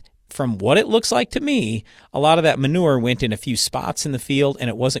past, from what it looks like to me, a lot of that manure went in a few spots in the field and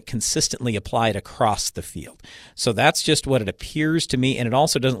it wasn't consistently applied across the field. So that's just what it appears to me. And it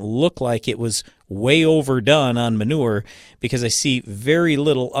also doesn't look like it was way overdone on manure, because I see very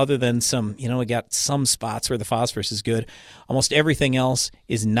little other than some, we got some spots where the phosphorus is good. Almost everything else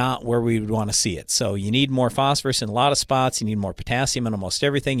is not where we would want to see it. So you need more phosphorus in a lot of spots. You need more potassium in almost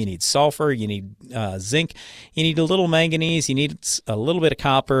everything. You need sulfur. You need zinc. You need a little manganese. You need a little bit of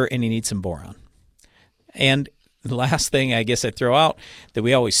copper, and you need some boron. And the last thing I guess I throw out that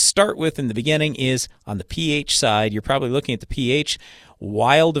we always start with in the beginning is on the pH side. You're probably looking at the pH.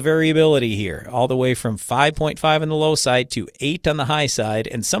 Wild variability here, all the way from 5.5 on the low side to 8 on the high side,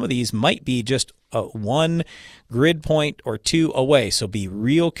 and some of these might be just 1 grid point or 2 away. So be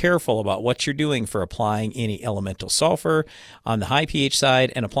real careful about what you're doing for applying any elemental sulfur on the high pH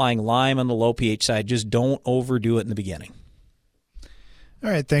side and applying lime on the low pH side. Just don't overdo it in the beginning. All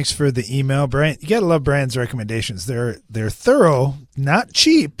right, thanks for the email, Brian. You gotta love Brian's recommendations. They're thorough, not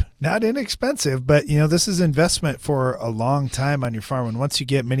cheap, not inexpensive, but this is investment for a long time on your farm. And once you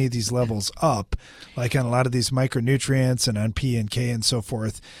get many of these levels up, like on a lot of these micronutrients and on P and K and so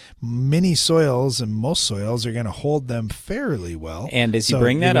forth, many soils and most soils are going to hold them fairly well. And as you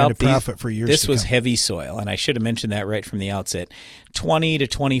bring that up, this was heavy soil, and I should have mentioned that right from the outset. 20 to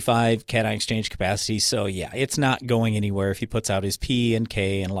 25 cation exchange capacity. So yeah, it's not going anywhere if he puts out his P and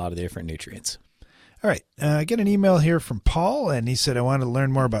K and a lot of different nutrients. All right. I get an email here from Paul, and he said, I wanted to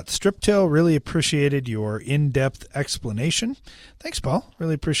learn more about strip till. Really appreciated your in-depth explanation. Thanks, Paul.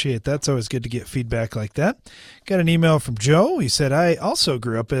 Really appreciate that. It's always good to get feedback like that. Got an email from Joe. He said, I also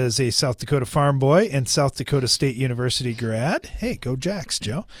grew up as a South Dakota farm boy and South Dakota State University grad. Hey, go Jacks,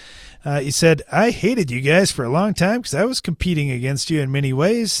 Joe. He said, I hated you guys for a long time because I was competing against you in many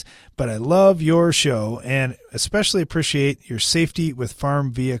ways, but I love your show and especially appreciate your safety with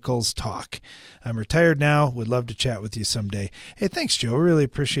farm vehicles talk. I'm retired now. Would love to chat with you someday. Hey, thanks, Joe. Really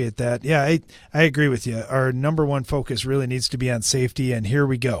appreciate that. Yeah, I agree with you. Our number one focus really needs to be on safety, and here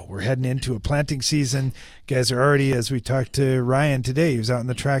we go. We're heading into a planting season. Guys are already, as we talked to Ryan today, he was out in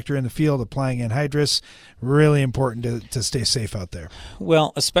the tractor in the field applying anhydrous. Really important to stay safe out there.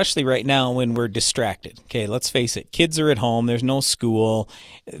 Well, especially right now when we're distracted. Okay, let's face it. Kids are at home. There's no school.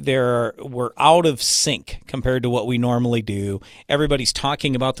 We're out of sync compared to what we normally do. Everybody's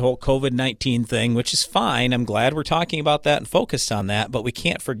talking about the whole COVID-19 thing, which is fine. I'm glad we're talking about that and focused on that, but we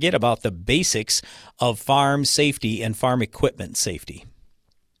can't forget about the basics of farm safety and farm equipment safety.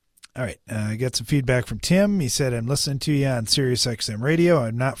 All right. I got some feedback from Tim. He said, I'm listening to you on Sirius XM radio.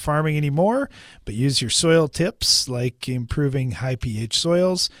 I'm not farming anymore, but use your soil tips like improving high pH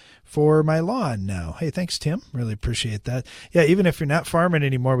soils for my lawn now. Hey, thanks, Tim. Really appreciate that. Yeah, even if you're not farming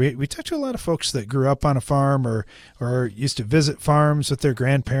anymore, we talk to a lot of folks that grew up on a farm or used to visit farms with their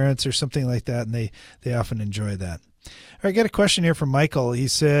grandparents or something like that, and they often enjoy that. All right, I got a question here from Michael. He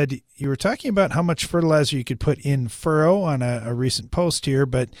said, you were talking about how much fertilizer you could put in furrow on a recent post here,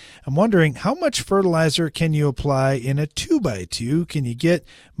 but I'm wondering how much fertilizer can you apply in a 2x2? Can you get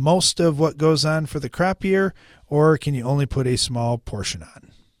most of what goes on for the crop year, or can you only put a small portion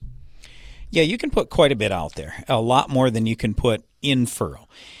on? Yeah, you can put quite a bit out there, a lot more than you can put in furrow.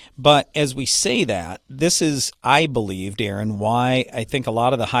 But as we say that, this is, I believe, Darren, why I think a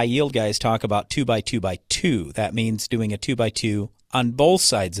lot of the high yield guys talk about 2x2x2. That means doing a 2x2 on both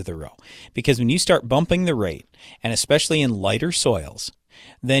sides of the row. Because when you start bumping the rate, and especially in lighter soils,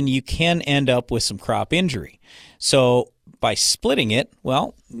 then you can end up with some crop injury. So by splitting it,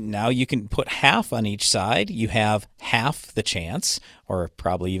 well, now you can put half on each side. You have half the chance, or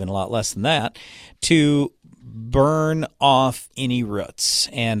probably even a lot less than that, to burn off any roots.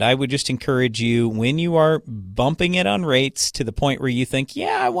 And I would just encourage you, when you are bumping it on rates to the point where you think,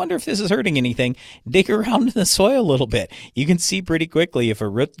 yeah, I wonder if this is hurting anything, dig around in the soil a little bit. You can see pretty quickly if a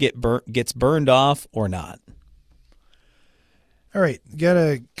root gets burned off or not. All right, got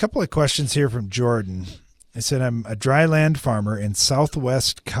a couple of questions here from Jordan. I said, I'm a dryland farmer in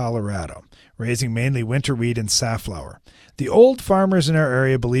southwest Colorado, raising mainly winter wheat and safflower. The old farmers in our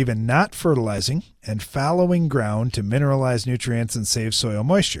area believe in not fertilizing and fallowing ground to mineralize nutrients and save soil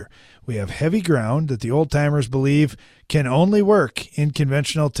moisture. We have heavy ground that the old-timers believe can only work in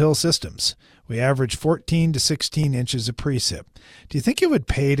conventional till systems. We average 14 to 16 inches of precip. Do you think it would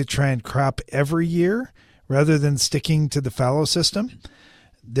pay to try and crop every year rather than sticking to the fallow system?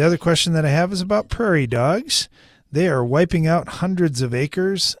 The other question that I have is about prairie dogs. They are wiping out hundreds of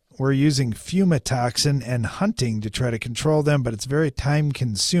acres. we're using fumitoxin and hunting to try to control them, but it's very time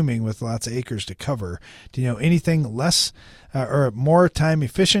consuming with lots of acres to cover. Do you know anything less or more time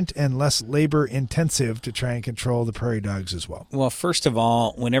efficient and less labor intensive to try and control the prairie dogs as well? Well, first of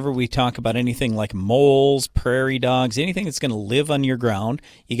all, whenever we talk about anything like moles, prairie dogs, anything that's going to live on your ground,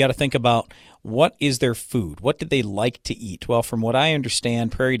 you got to think about what is their food? What do they like to eat? Well, from what I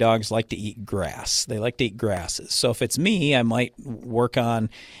understand, prairie dogs like to eat grass. They like to eat grasses. So if it's me, I might work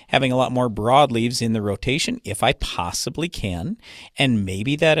on having a lot more broadleaves in the rotation if I possibly can, and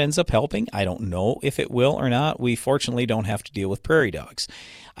maybe that ends up helping. I don't know if it will or not. We fortunately don't have to deal with prairie dogs.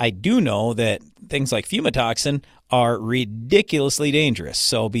 I do know that things like fumitoxin are ridiculously dangerous,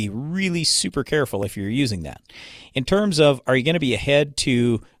 so be really super careful if you're using that. In terms of, are you going to be ahead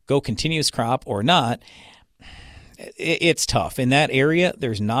to go continuous crop or not, it's tough. In that area,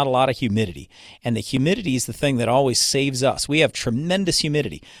 there's not a lot of humidity, and the humidity is the thing that always saves us. We have tremendous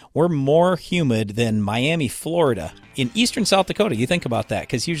humidity. We're more humid than Miami, Florida, in eastern South Dakota. You think about that,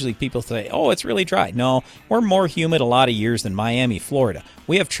 because usually people say, oh, it's really dry. No, we're more humid a lot of years than Miami, Florida.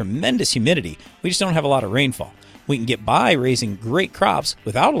 We have tremendous humidity. We just don't have a lot of rainfall. We can get by raising great crops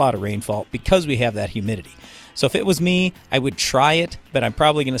without a lot of rainfall because we have that humidity. So if it was me, I would try it, but I'm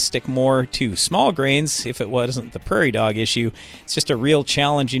probably going to stick more to small grains if it wasn't the prairie dog issue. It's just a real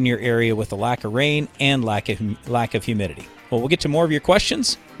challenge in your area with the lack of rain and lack of humidity. Well, we'll get to more of your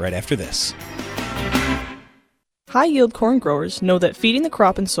questions right after this. High-yield corn growers know that feeding the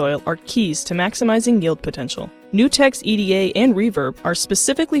crop and soil are keys to maximizing yield potential. Nutex EDA and Reverb are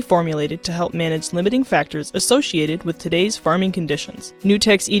specifically formulated to help manage limiting factors associated with today's farming conditions.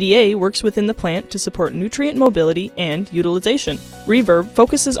 Nutex EDA works within the plant to support nutrient mobility and utilization. Reverb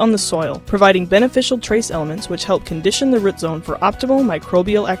focuses on the soil, providing beneficial trace elements which help condition the root zone for optimal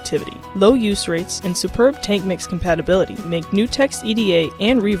microbial activity. Low use rates and superb tank mix compatibility make Nutex EDA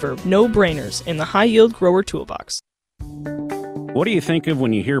and Reverb no-brainers in the high-yield grower toolbox. What do you think of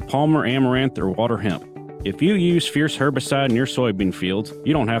when you hear Palmer Amaranth or water hemp? If you use Fierce herbicide in your soybean fields,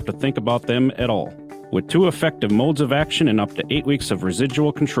 you don't have to think about them at all. With 2 effective modes of action and up to 8 weeks of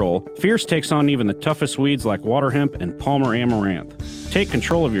residual control, Fierce takes on even the toughest weeds like water hemp and Palmer Amaranth. Take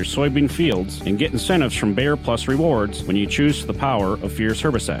control of your soybean fields and get incentives from Bayer Plus Rewards when you choose the power of Fierce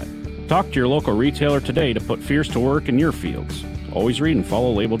herbicide. Talk to your local retailer today to put Fierce to work in your fields. Always read and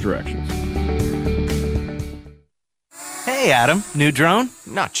follow label directions. Hey Adam, new drone?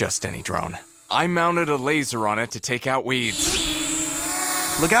 Not just any drone. I mounted a laser on it to take out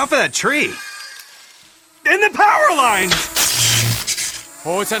weeds. Look out for that tree! And the power lines!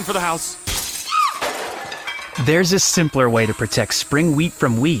 Oh, it's heading for the house. There's a simpler way to protect spring wheat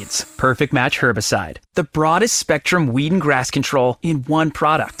from weeds. Perfect Match Herbicide. The broadest spectrum weed and grass control in one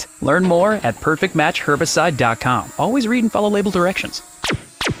product. Learn more at perfectmatchherbicide.com. Always read and follow label directions.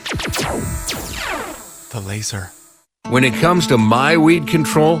 The laser. When it comes to my weed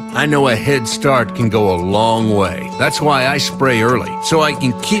control, I know a head start can go a long way. That's why I spray early, so I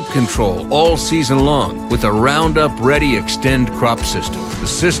can keep control all season long with the Roundup Ready Extend crop system, the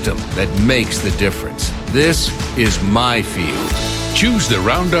system that makes the difference. This is my field. Choose the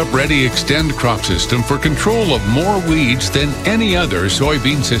Roundup Ready Extend crop system for control of more weeds than any other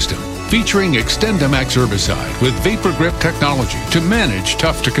soybean system. Featuring XtendiMax herbicide with Vapor Grip technology to manage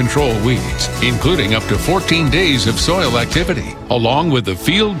tough-to-control weeds, including up to 14 days of soil activity, along with the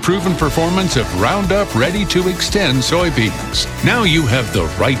field-proven performance of Roundup Ready to Extend soybeans. Now you have the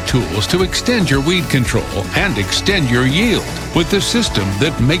right tools to extend your weed control and extend your yield with the system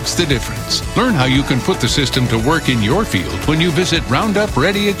that makes the difference. Learn how you can put the system to work in your field when you visit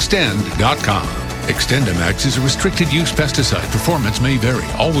RoundupReadyExtend.com. XtendiMax is a restricted-use pesticide. Performance may vary.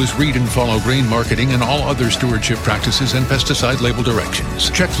 Always read and follow grain marketing and all other stewardship practices and pesticide label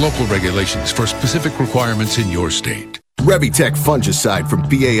directions. Check local regulations for specific requirements in your state. Revitec fungicide from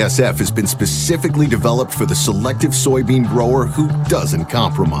BASF has been specifically developed for the selective soybean grower who doesn't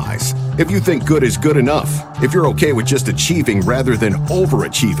compromise. If you think good is good enough, if you're okay with just achieving rather than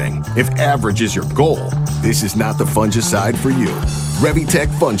overachieving, if average is your goal, this is not the fungicide for you. Revitec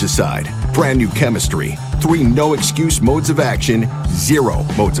fungicide, brand new chemistry, 3 no-excuse modes of action, 0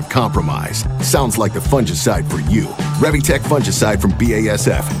 modes of compromise. Sounds like the fungicide for you. Revitec fungicide from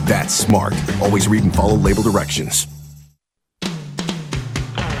BASF. That's smart. Always read and follow label directions.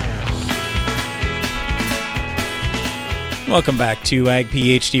 Welcome back to Ag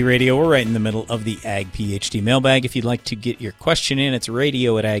PhD Radio. We're right in the middle of the Ag PhD mailbag. If you'd like to get your question in, it's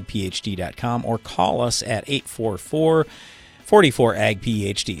radio@agphd.com or call us at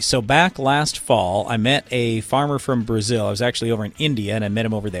 844-44-AG-PhD. So back last fall, I met a farmer from Brazil. I was actually over in India, and I met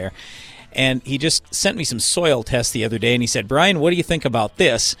him over there. And he just sent me some soil tests the other day, and he said, Brian, what do you think about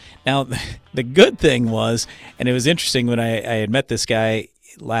this? Now, the good thing was, and it was interesting when I had met this guy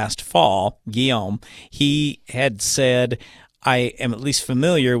last fall, Guillaume, he had said, I am at least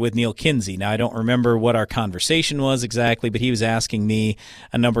familiar with Neil Kinsey. Now, I don't remember what our conversation was exactly, but he was asking me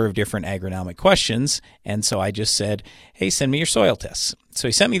a number of different agronomic questions, and so I just said, hey, send me your soil tests. So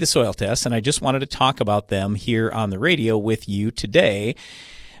he sent me the soil tests, and I just wanted to talk about them here on the radio with you today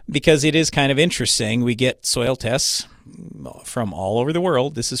because it is kind of interesting. We get soil tests from all over the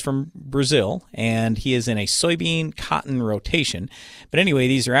world. This is from Brazil, and he is in a soybean cotton rotation. But anyway,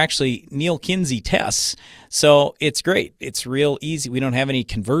 these are actually Neil Kinsey tests, so it's great. It's real easy. We don't have any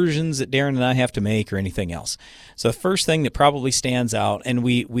conversions that Darren and I have to make or anything else. So the first thing that probably stands out, and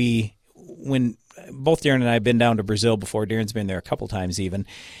when both Darren and I have been down to Brazil before, Darren's been there a couple times even,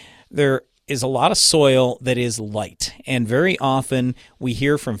 there is a lot of soil that is light. And very often we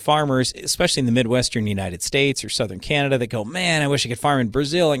hear from farmers, especially in the Midwestern United States or Southern Canada, that go, man, I wish I could farm in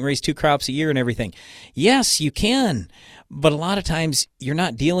Brazil. I can raise 2 crops a year and everything. Yes, you can. But a lot of times you're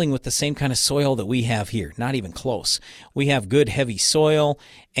not dealing with the same kind of soil that we have here. Not even close. We have good heavy soil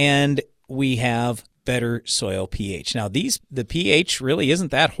and we have better soil pH. Now the pH really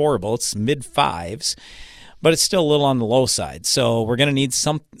isn't that horrible. It's mid-5s. But it's still a little on the low side. So we're going to need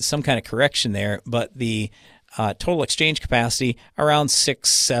some kind of correction there. But the total exchange capacity around 6,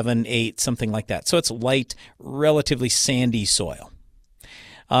 7, 8, something like that. So it's light, relatively sandy soil.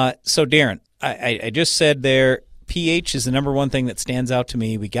 So Darren, I just said there, pH is the number one thing that stands out to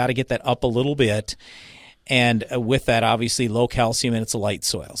me. We got to get that up a little bit. And with that, obviously, low calcium, and it's a light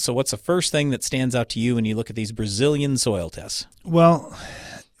soil. So what's the first thing that stands out to you when you look at these Brazilian soil tests? Well,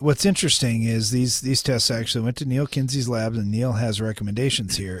 what's interesting is these tests actually went to Neil Kinsey's lab, and Neil has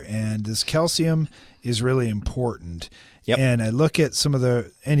recommendations here. And this calcium is really important. Yep. And I look at some of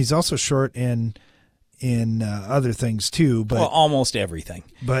and he's also short in other things too. But almost everything.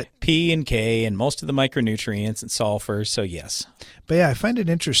 But P and K and most of the micronutrients and sulfur. So yes. But yeah, I find it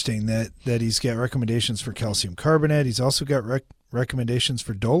interesting that he's got recommendations for calcium carbonate. He's also got recommendations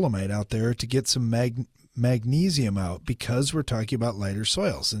for dolomite out there to get some magnesium out because we're talking about lighter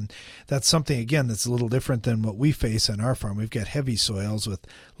soils. And that's something, again, that's a little different than what we face on our farm. We've got heavy soils with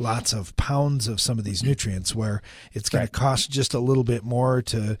lots of pounds of some of these nutrients where it's going to cost just a little bit more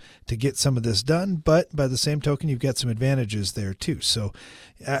to get some of this done. But by the same token, you've got some advantages there too. So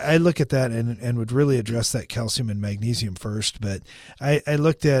I look at that and would really address that calcium and magnesium first. But I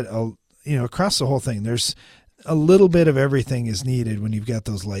looked at, across the whole thing, there's a little bit of everything is needed when you've got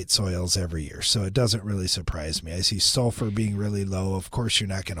those light soils every year. So it doesn't really surprise me. I see sulfur being really low. Of course, you're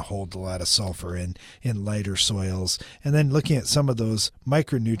not going to hold a lot of sulfur in lighter soils. And then looking at some of those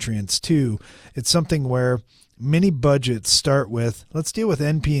micronutrients too, it's something where many budgets start with, let's deal with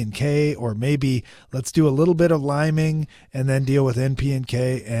NP and K, or maybe let's do a little bit of liming and then deal with NP and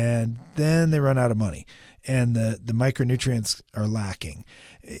K, and then they run out of money and the micronutrients are lacking.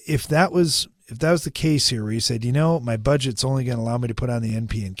 If that was the case here, where you said, my budget's only going to allow me to put on the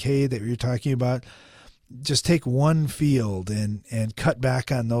NP and K that you're talking about, just take one field and cut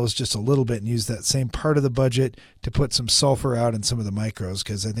back on those just a little bit and use that same part of the budget to put some sulfur out in some of the micros,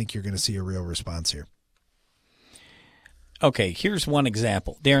 because I think you're going to see a real response here. Okay, here's one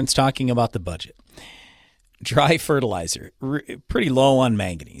example. Darren's talking about the budget. Dry fertilizer, pretty low on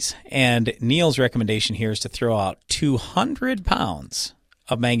manganese. And Neil's recommendation here is to throw out 200 pounds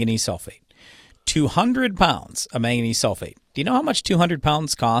of manganese sulfate. 200 pounds of manganese sulfate. Do you know how much 200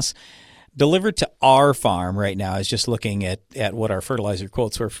 pounds costs? Delivered to our farm right now, I was just looking at what our fertilizer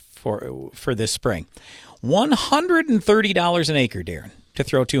quotes were for this spring. $130 an acre, Darren, to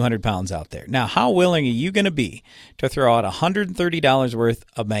throw 200 pounds out there. Now, how willing are you going to be to throw out $130 worth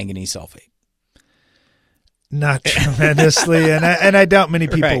of manganese sulfate? Not tremendously, and I doubt many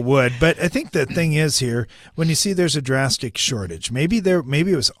people Right. would. But I think the thing is here, when you see there's a drastic shortage, maybe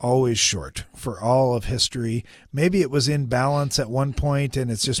it was always short for all of history. Maybe it was in balance at one point,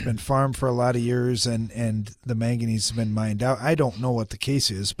 and it's just been farmed for a lot of years, and the manganese has been mined out. I don't know what the case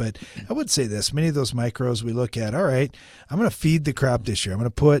is, but I would say this: many of those micros we look at, all right, I'm going to feed the crop this year. I'm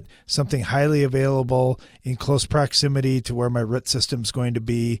going to put something highly available in close proximity to where my root system's going to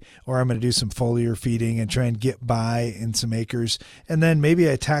be, or I'm going to do some foliar feeding and try and get by in some acres. And then maybe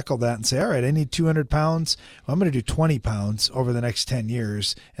I tackle that and say, all right, I need 200 pounds. Well, I'm going to do 20 pounds over the next 10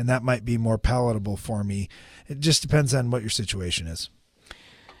 years, and that might be more palatable for me. It just depends on what your situation is.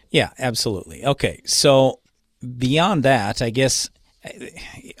 Yeah, absolutely. Okay, so beyond that, I guess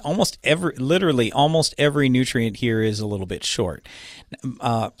almost every nutrient here is a little bit short.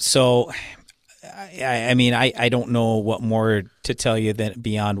 So I don't know what more to tell you than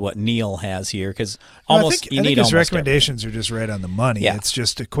beyond what Neil has here, because I think his recommendations are just right on the money. Yeah. It's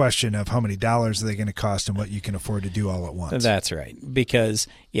just a question of how many dollars are they going to cost and what you can afford to do all at once. That's right, because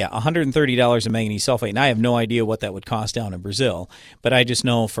 $130 of manganese sulfate, and I have no idea what that would cost down in Brazil, but I just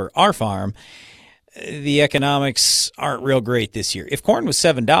know for our farm, the economics aren't real great this year. If corn was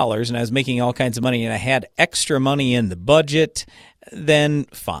 $7 and I was making all kinds of money and I had extra money in the budget, then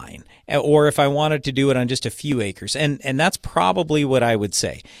fine. Or if I wanted to do it on just a few acres. And that's probably what I would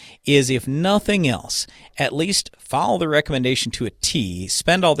say, is if nothing else, at least follow the recommendation to a T,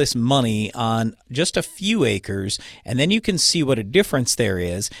 spend all this money on just a few acres, and then you can see what a difference there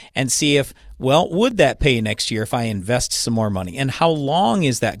is and see if, well, would that pay next year if I invest some more money? And how long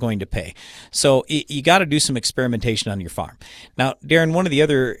is that going to pay? So you got to do some experimentation on your farm. Now, Darren, one of the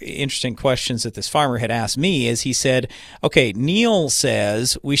other interesting questions that this farmer had asked me is he said, okay, Neil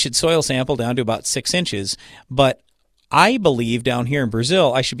says we should soil sample down to about 6 inches, but I believe down here in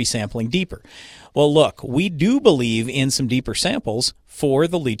Brazil I should be sampling deeper. Well, look, we do believe in some deeper samples for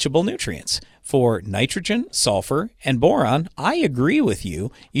the leachable nutrients. For nitrogen, sulfur, and boron, I agree with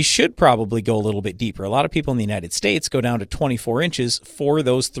you. You should probably go a little bit deeper. A lot of people in the United States go down to 24 inches for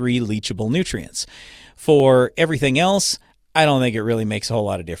those 3 leachable nutrients. For everything else, I don't think it really makes a whole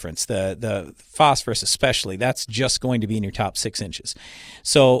lot of difference. The phosphorus especially, that's just going to be in your top 6 inches.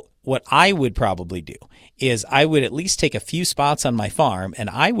 So what I would probably do is I would at least take a few spots on my farm, and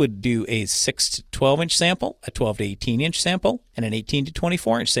I would do a 6 to 12 inch sample, a 12 to 18 inch sample, and an 18 to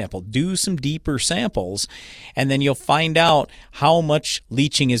 24 inch sample. Do some deeper samples, and then you'll find out how much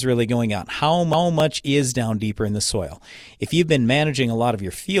leaching is really going on, how much is down deeper in the soil. If you've been managing a lot of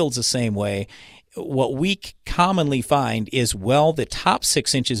your fields the same way, what we commonly find is, well, the top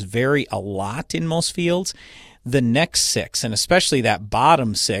 6 inches vary a lot in most fields. The next 6, and especially that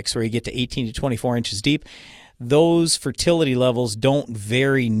bottom 6 where you get to 18 to 24 inches deep, those fertility levels don't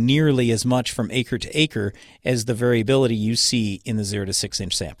vary nearly as much from acre to acre as the variability you see in the 0 to 6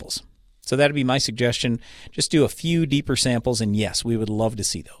 inch samples. So that would be my suggestion. Just do a few deeper samples, and yes, we would love to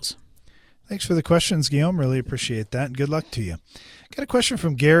see those. Thanks for the questions, Guillaume. Really appreciate that, and good luck to you. Got a question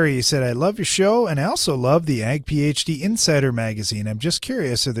from Gary. He said, I love your show, and I also love the Ag PhD Insider magazine. I'm just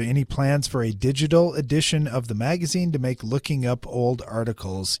curious, are there any plans for a digital edition of the magazine to make looking up old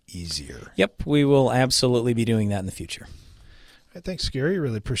articles easier? Yep, we will absolutely be doing that in the future. All right, thanks, Gary.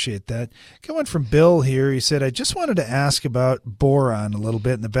 Really appreciate that. Got one from Bill here. He said, I just wanted to ask about boron a little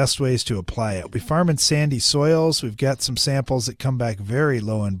bit and the best ways to apply it. We farm in sandy soils. We've got some samples that come back very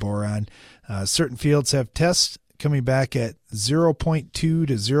low in boron. Certain fields have tests coming back at 0.2 to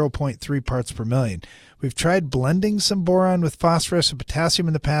 0.3 parts per million. We've tried blending some boron with phosphorus and potassium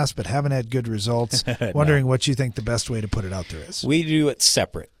in the past, but haven't had good results. No. Wondering what you think the best way to put it out there is. We do it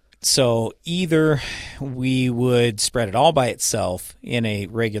separate. So either we would spread it all by itself in a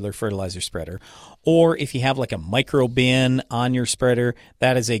regular fertilizer spreader, or if you have like a micro bin on your spreader,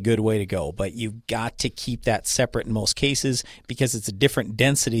 that is a good way to go. But you've got to keep that separate in most cases because it's a different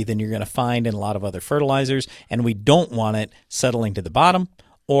density than you're going to find in a lot of other fertilizers, and we don't want it settling to the bottom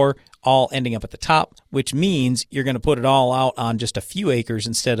or all ending up at the top, which means you're going to put it all out on just a few acres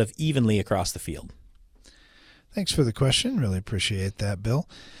instead of evenly across the field. Thanks for the question. Really appreciate that, Bill.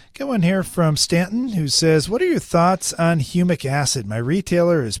 Got one here from Stanton who says, what are your thoughts on humic acid? My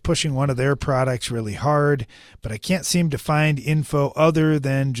retailer is pushing one of their products really hard, but I can't seem to find info other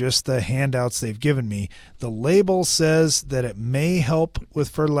than just the handouts they've given me. The label says that it may help with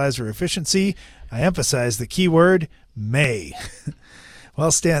fertilizer efficiency. I emphasize the key word, may.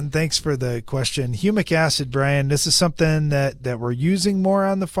 Well, Stanton, thanks for the question. Humic acid, Brian, this is something that we're using more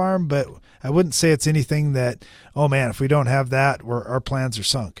on the farm, but I wouldn't say it's anything that, oh man, if we don't have that, our plans are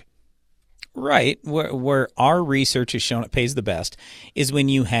sunk. Right. Where our research has shown it pays the best is when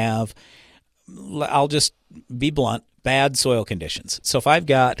you have, I'll just be blunt, bad soil conditions. So if I've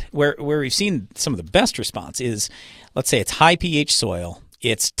got, where we've seen some of the best response is, let's say it's high pH soil,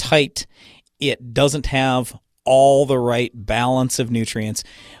 it's tight, it doesn't have all the right balance of nutrients,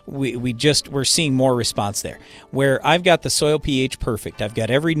 we're seeing more response there. Where I've got the soil pH perfect, I've got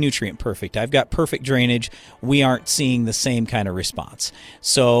every nutrient perfect, I've got perfect drainage, we aren't seeing the same kind of response.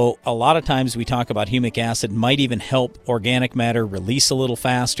 So a lot of times we talk about humic acid might even help organic matter release a little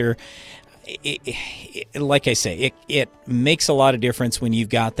faster. Like I say, it makes a lot of difference when you've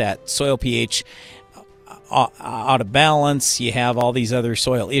got that soil pH out of balance, you have all these other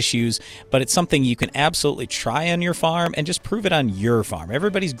soil issues, but it's something you can absolutely try on your farm and just prove it on your farm.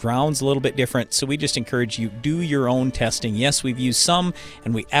 Everybody's ground's a little bit different, so we just encourage you, do your own testing. Yes, we've used some,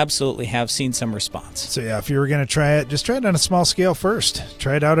 and we absolutely have seen some response. So yeah, if you were going to try it, just try it on a small scale first.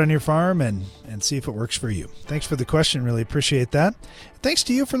 Try it out on your farm and see if it works for you. Thanks for the question. Really appreciate that. Thanks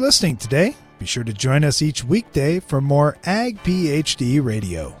to you for listening today. Be sure to join us each weekday for more Ag PhD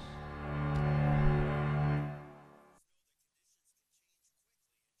Radio.